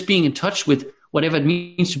 rather than just being in touch with whatever it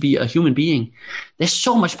means to be a human being. There's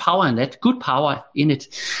so much power in that, good power in it.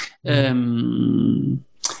 And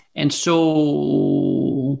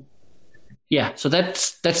so, yeah, so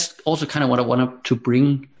that's also kind of what I wanted to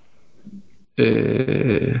bring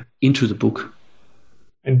into the book.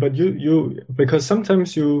 but you because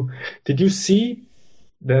sometimes did you see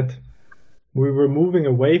that we were moving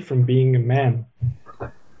away from being a man?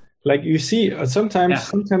 Like you see,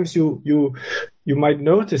 sometimes you might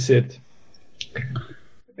notice it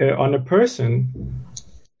on a person.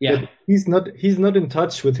 Yeah. He's not in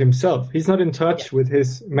touch with himself. He's not in touch with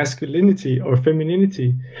his masculinity or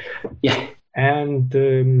femininity. Yeah. And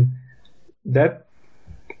that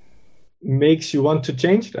makes you want to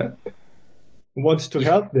change that. Wants to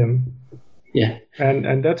help them. Yeah.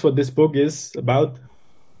 And that's what this book is about.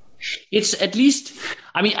 It's at least,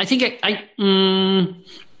 I mean, I think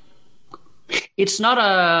it's not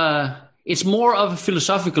it's more of a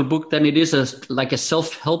philosophical book than it is like a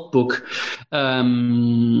self-help book. Others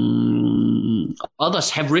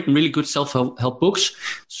have written really good self-help books.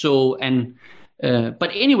 So,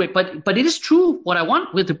 but anyway, but it is true. What I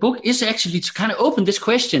want with the book is actually to kind of open this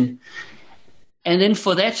question, and then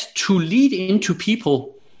for that to lead into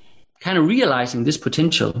people kind of realizing this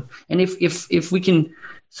potential. And if we can,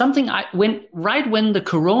 when the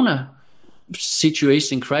Corona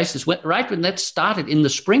situation crisis, right when that started in the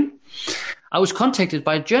spring, I was contacted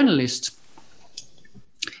by a journalist,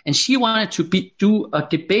 and she wanted to do a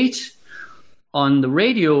debate on the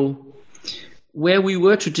radio where we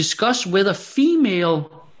were to discuss whether female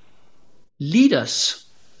leaders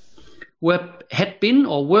had been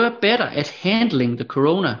or were better at handling the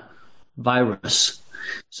coronavirus.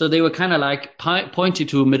 So they were kind of like pointing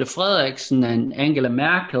to Mette Frederiksen and Angela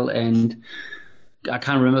Merkel, and I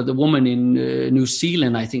can't remember the woman in New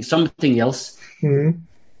Zealand, I think something else. Mm-hmm.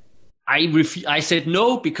 I said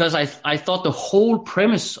no, because I thought the whole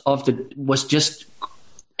premise of was just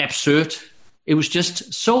absurd. It was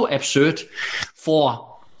just so absurd for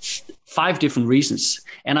 5 different reasons.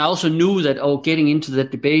 And I also knew that getting into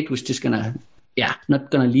that debate was just not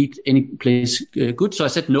gonna lead any place good. So I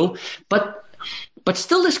said no. But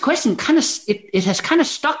still, this question it has kind of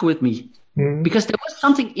stuck with me, because there was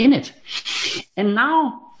something in it. And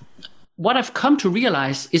now what I've come to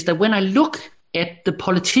realize is that when I look at the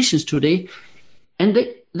politicians today, and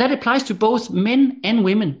that applies to both men and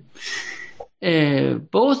women,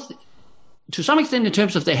 both to some extent in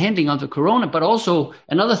terms of their handling of the corona, but also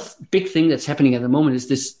another big thing that's happening at the moment is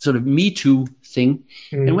this sort of Me Too thing.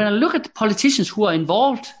 And when I look at the politicians who are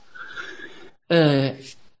involved,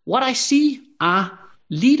 what I see are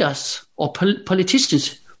leaders or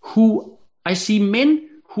politicians who I see men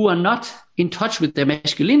who are not in touch with their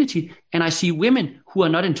masculinity, and I see women who are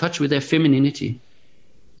not in touch with their femininity.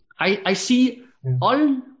 I see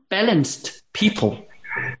unbalanced people.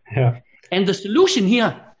 Yeah. And the solution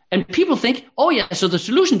here, and people think, so the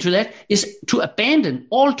solution to that is to abandon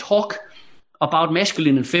all talk about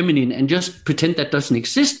masculine and feminine and just pretend that doesn't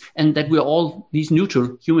exist and that we're all these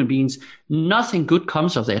neutral human beings. Nothing good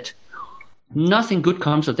comes of that. Nothing good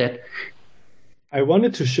comes of that. I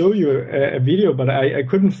wanted to show you a video, but I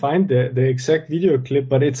couldn't find the exact video clip.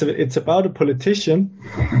 But it's about a politician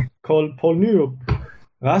called Poul Nyrup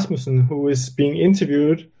Rasmussen, who is being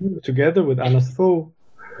interviewed together with Anders Fogh,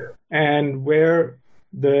 and where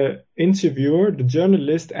the interviewer, the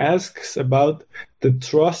journalist, asks about the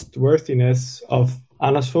trustworthiness of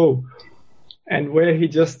Anders Fogh, and where he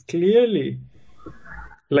just clearly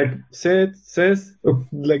says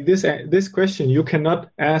like this question you cannot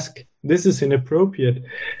ask. This is inappropriate,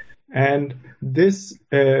 and this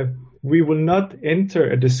we will not enter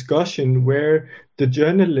a discussion where the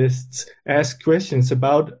journalists ask questions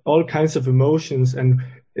about all kinds of emotions, and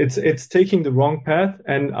it's taking the wrong path,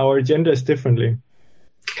 and our agenda is differently.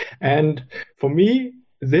 And for me,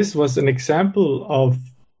 this was an example of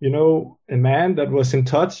a man that was in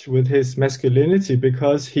touch with his masculinity,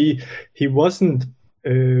 because he wasn't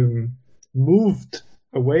moved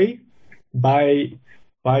away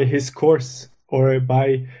by his course, or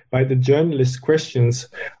by the journalist's questions,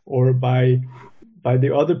 or by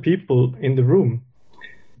the other people in the room.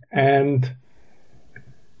 And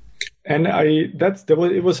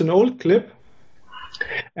it was an old clip,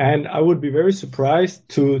 and I would be very surprised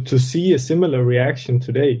to see a similar reaction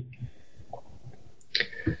today.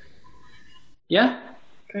 Yeah.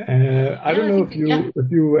 I don't know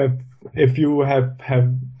if you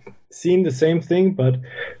have seen the same thing, but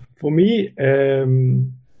for me,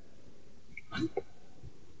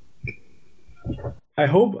 I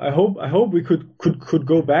hope we could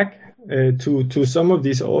go back to some of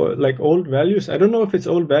these old values. I don't know if it's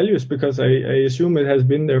old values, because I assume it has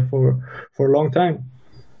been there for a long time.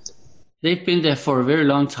 They've been there for a very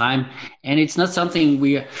long time, and it's not something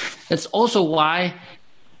that's also why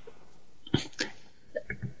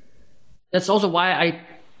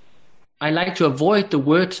I like to avoid the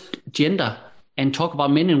word gender and talk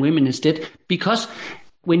about men and women instead, because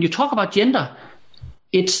when you talk about gender,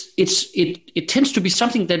 it tends to be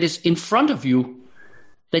something that is in front of you,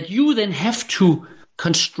 that you then have to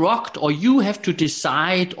construct, or you have to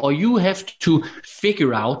decide, or you have to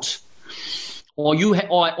figure out, or you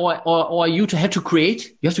have to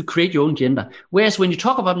create. You have to create your own gender. Whereas when you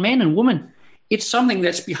talk about man and woman, it's something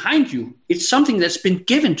that's behind you. It's something that's been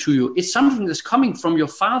given to you. It's something that's coming from your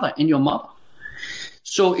father and your mother.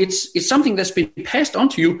 So it's something that's been passed on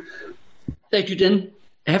to you that you then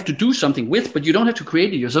have to do something with, but you don't have to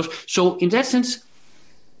create it yourself. So in that sense,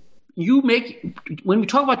 when we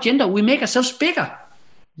talk about gender, we make ourselves bigger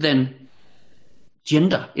than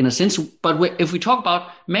gender in a sense. But if we talk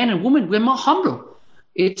about man and woman, we're more humble.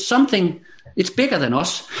 It's something, it's bigger than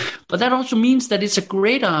us. But that also means that it's a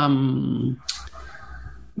greater,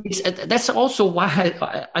 that's also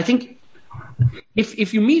why I think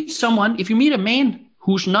if you meet a man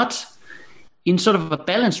who's not in sort of a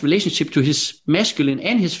balanced relationship to his masculine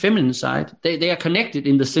and his feminine side, they are connected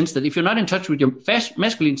in the sense that if you're not in touch with your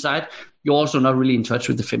masculine side, you're also not really in touch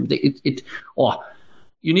with the feminine. Or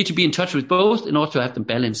you need to be in touch with both in order to have them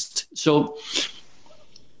balanced. So,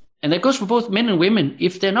 and that goes for both men and women.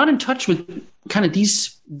 If they're not in touch with kind of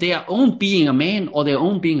their own being a man or their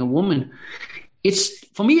own being a woman, it's,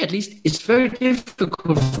 for me at least, it's very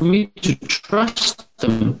difficult for me to trust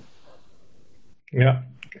them. Yeah.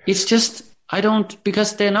 It's just,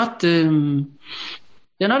 because they're not in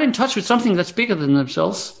touch with something that's bigger than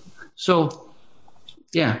themselves. So,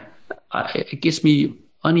 yeah, it gets me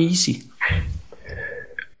uneasy.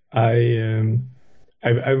 I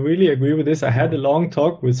really agree with this. I had a long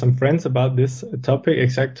talk with some friends about this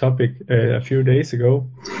exact topic, a few days ago,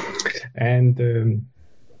 and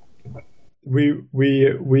we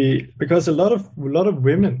because a lot of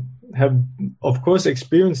women have, of course,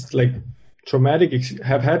 experienced like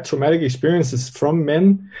have had traumatic experiences from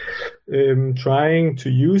men trying to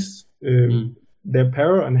use their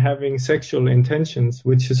power and having sexual intentions,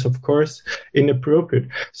 which is of course inappropriate.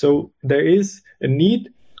 So there is a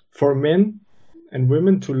need for men and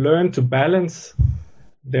women to learn to balance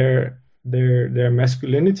their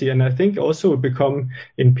masculinity, and I think also become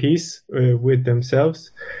in peace with themselves,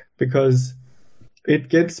 because it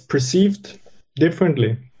gets perceived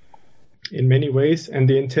differently in many ways, and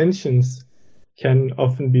the intentions can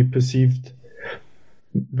often be perceived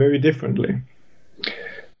very differently.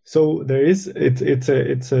 So there is it's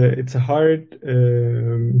a hard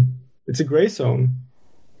it's a gray zone.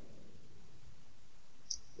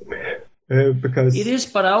 Because it is,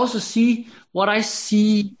 but I also see what I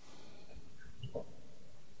see.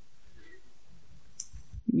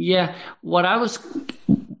 Yeah, what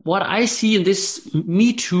I see in this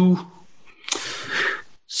Me Too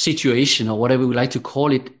situation, or whatever we like to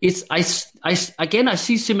call it, is I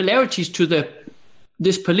see similarities to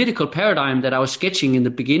this political paradigm that I was sketching in the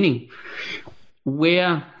beginning,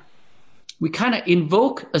 where we kind of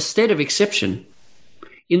invoke a state of exception,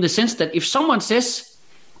 in the sense that if someone says,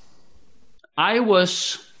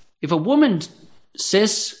 if a woman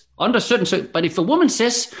says, if a woman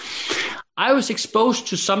says, I was exposed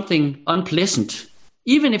to something unpleasant,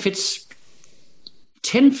 even if it's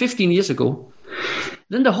 10, 15 years ago,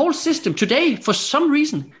 then the whole system today, for some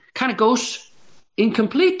reason, kind of goes in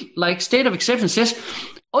complete state of exception, says,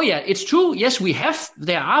 oh yeah, it's true. Yes,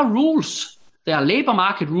 there are rules. There are labor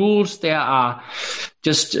market rules. There are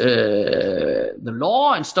just the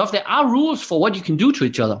law and stuff. There are rules for what you can do to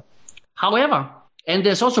each other. However, and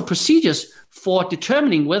there's also procedures for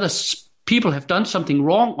determining whether people have done something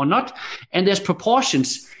wrong or not, and there's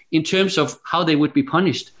proportions in terms of how they would be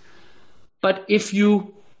punished. But if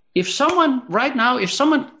someone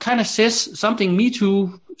kind of says something, Me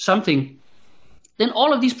Too, something, then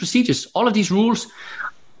all of these procedures, all of these rules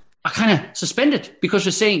are kind of suspended, because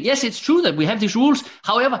we're saying, yes, it's true that we have these rules.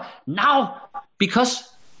 However, now, because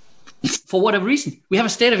for whatever reason, we have a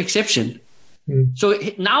state of exception. So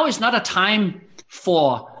now is not a time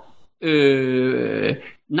for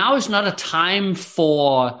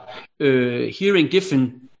hearing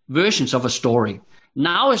different versions of a story.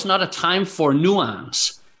 Now is not a time for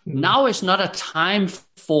nuance. Now is not a time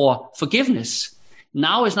for forgiveness.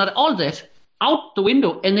 Now is not all that, out the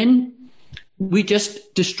window, and then we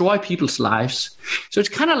just destroy people's lives. So it's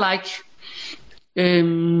kind of like,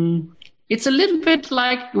 it's a little bit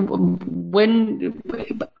like when,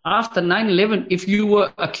 after 9/11, if you were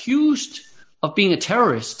accused of being a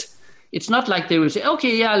terrorist, it's not like they would say,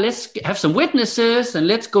 okay, yeah, let's have some witnesses and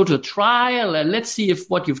let's go to a trial and let's see if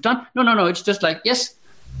what you've done. No. It's just like, yes,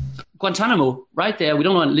 Guantanamo, right there. We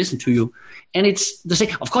don't want to listen to you. And it's the same.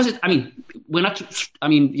 Of course, we're not.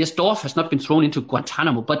 Yes, Dorf has not been thrown into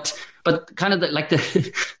Guantanamo, but kind of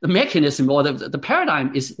the mechanism or the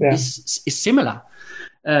paradigm is similar.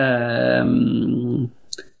 And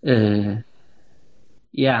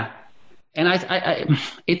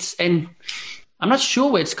and I'm not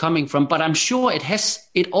sure where it's coming from, but I'm sure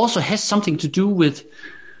it also has something to do with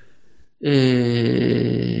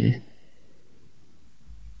the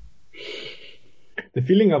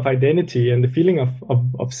feeling of identity and the feeling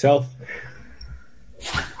of self.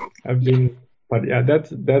 But yeah,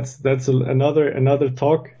 that's another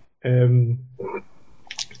talk.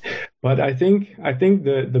 But I think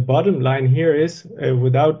the bottom line here is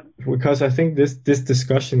because I think this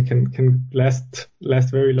discussion can last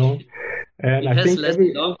very long. And I think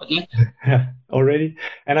already,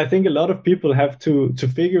 and I think a lot of people have to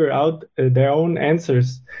figure out their own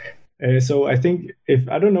answers. So I think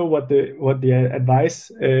I don't know what the advice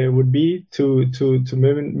would be to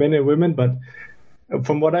men and women, but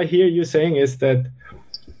from what I hear you saying is that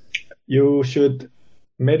you should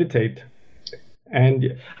meditate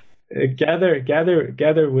and gather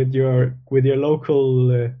with your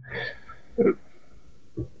local.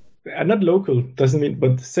 Not local doesn't mean,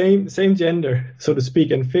 but same gender, so to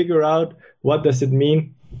speak, and figure out what does it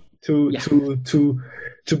mean to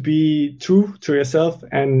be true to yourself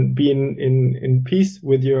and be in peace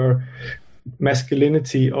with your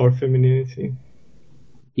masculinity or femininity.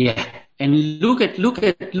 Yeah, and look at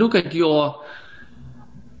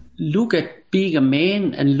being a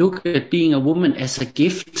man and look at being a woman as a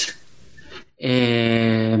gift,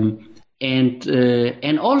 and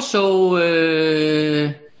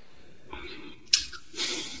also.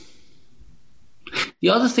 The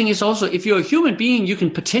other thing is also, if you're a human being, you can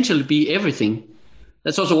potentially be everything.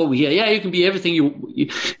 That's also what we hear. Yeah, you can be everything you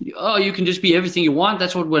can just be everything you want.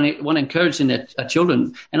 That's what we want to encourage in our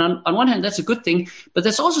children. And on one hand, that's a good thing. But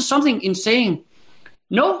there's also something in saying,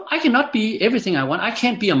 no, I cannot be everything I want. I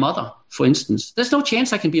can't be a mother, for instance. There's no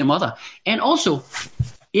chance I can be a mother. And also,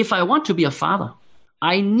 if I want to be a father,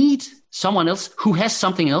 I need someone else who has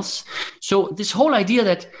something else. So this whole idea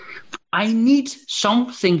that I need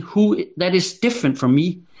something that is different from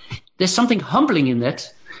me. There's something humbling in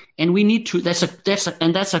that, and we need to. That's a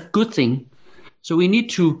good thing. So we need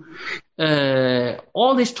to.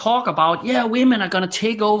 All this talk about women are gonna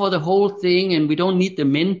take over the whole thing, and we don't need the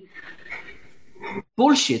men.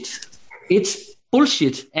 Bullshit. It's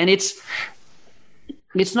bullshit, and it's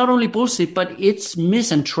not only bullshit, but it's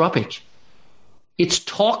misanthropic. It's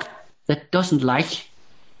talk that doesn't like.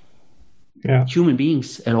 Human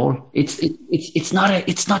beings at all. It's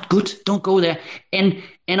not good. Don't go there. And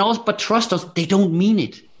also, but trust us, they don't mean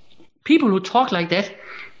it. People who talk like that,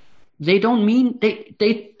 they don't mean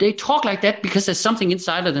they talk like that because there's something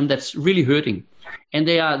inside of them that's really hurting, and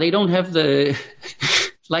they don't have the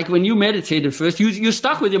like when you meditated first. You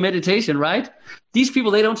stuck with your meditation, right? These people,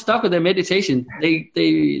 they don't stuck with their meditation. They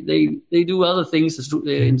do other things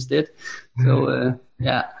instead. So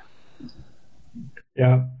yeah.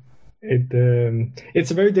 It's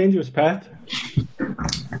a very dangerous path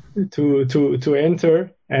to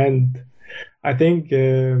enter, and I think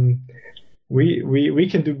we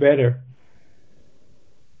can do better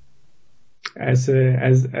as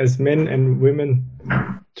men and women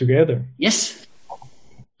together. Yes.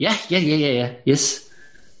 Yeah. Yes.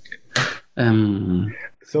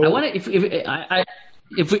 So I want to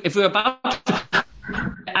if we're about to,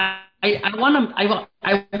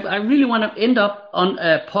 I really want to end up on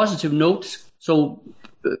a positive note. So,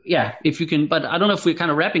 if you can, but I don't know if we're kind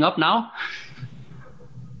of wrapping up now.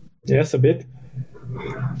 Yes, a bit.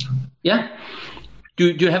 Yeah. Do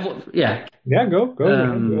you have? Yeah. Yeah, go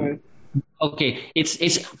ahead. Okay, it's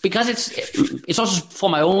because it's also for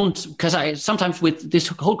my own, because I sometimes with this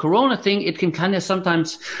whole Corona thing, it can kind of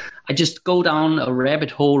sometimes I just go down a rabbit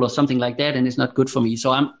hole or something like that, and it's not good for me. So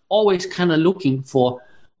I'm always kind of looking for.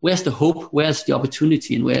 Where's the hope? Where's the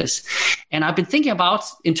opportunity? And I've been thinking about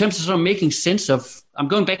in terms of sort of making sense of, I'm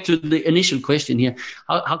going back to the initial question here.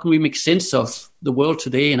 How can we make sense of the world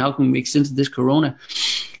today, and how can we make sense of this Corona?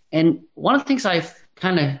 And one of the things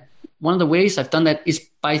one of the ways I've done that is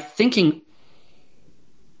by thinking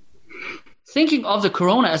of the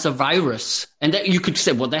Corona as a virus. And that you could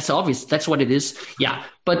say, well, that's obvious. That's what it is. Yeah.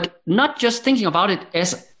 But not just thinking about it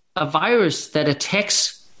as a virus that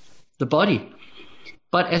attacks the body,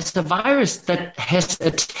 but as a virus that has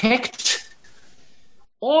attacked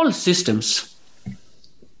all systems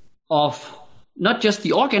of not just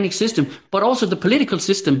the organic system, but also the political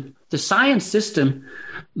system, the science system,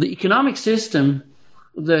 the economic system,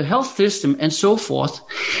 the health system, and so forth.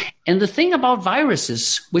 And the thing about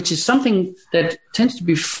viruses, which is something that tends to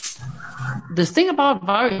be, the thing about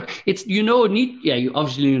virus, it's, you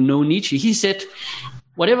obviously know Nietzsche. He said,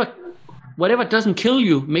 whatever doesn't kill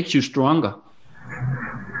you makes you stronger.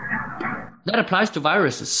 That applies to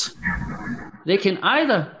viruses. They can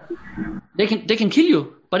kill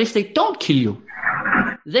you, but if they don't kill you,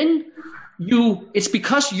 then it's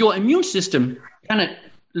because your immune system kind of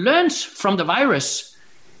learns from the virus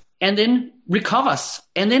and then recovers.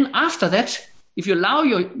 And then after that, if you allow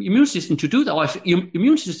your immune system to do that, or if your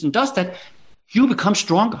immune system does that, you become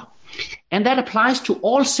stronger. And that applies to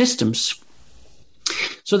all systems.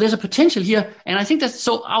 So there's a potential here. And I think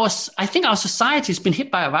our society has been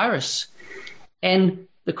hit by a virus. And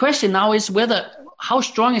the question now is how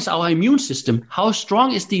strong is our immune system? How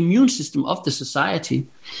strong is the immune system of the society?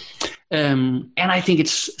 And I think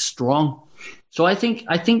it's strong. So I think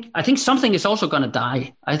something is also going to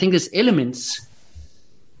die. I think there's elements,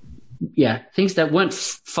 things that weren't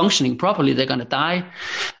functioning properly, they're going to die.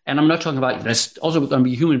 And I'm not talking about, there's also going to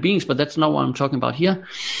be human beings, but that's not what I'm talking about here.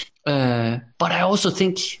 But I also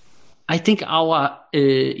think our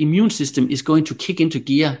immune system is going to kick into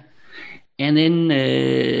gear, and then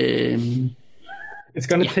it's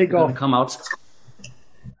going to take off. Come out.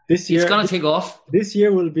 This year, it's going to take off. This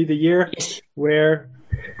year will be the year where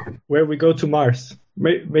we go to Mars,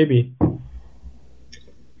 maybe.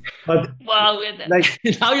 But now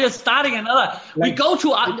you're starting another. We go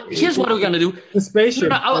to. Here's what we're going to do. The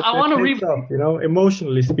spaceship. I want to read.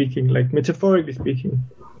 Emotionally speaking, metaphorically speaking.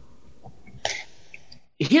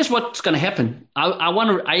 Here's what's going to happen.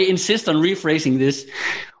 I insist on rephrasing this.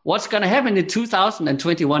 What's going to happen in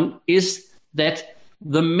 2021 is that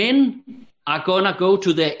the men are going to go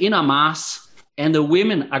to their inner Mars and the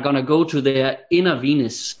women are going to go to their inner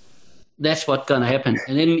Venus. That's what's going to happen.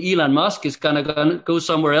 And then Elon Musk is going to go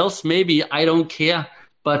somewhere else. Maybe, I don't care.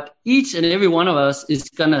 But each and every one of us is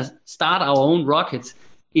going to start our own rocket,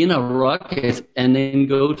 inner rocket, and then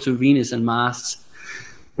go to Venus and Mars.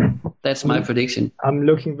 That's my prediction. I'm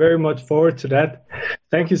looking very much forward to that.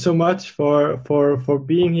 Thank you so much for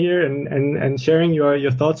being here and sharing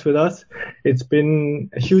your thoughts with us. It's been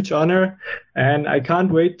a huge honor, and I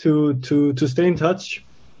can't wait to stay in touch.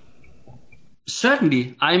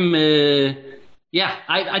 Certainly. I'd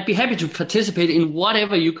be happy to participate in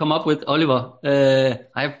whatever you come up with, Oliver.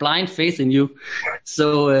 I have blind faith in you.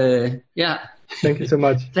 So, Thank you so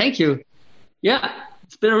much. Thank you. Yeah,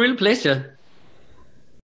 it's been a real pleasure.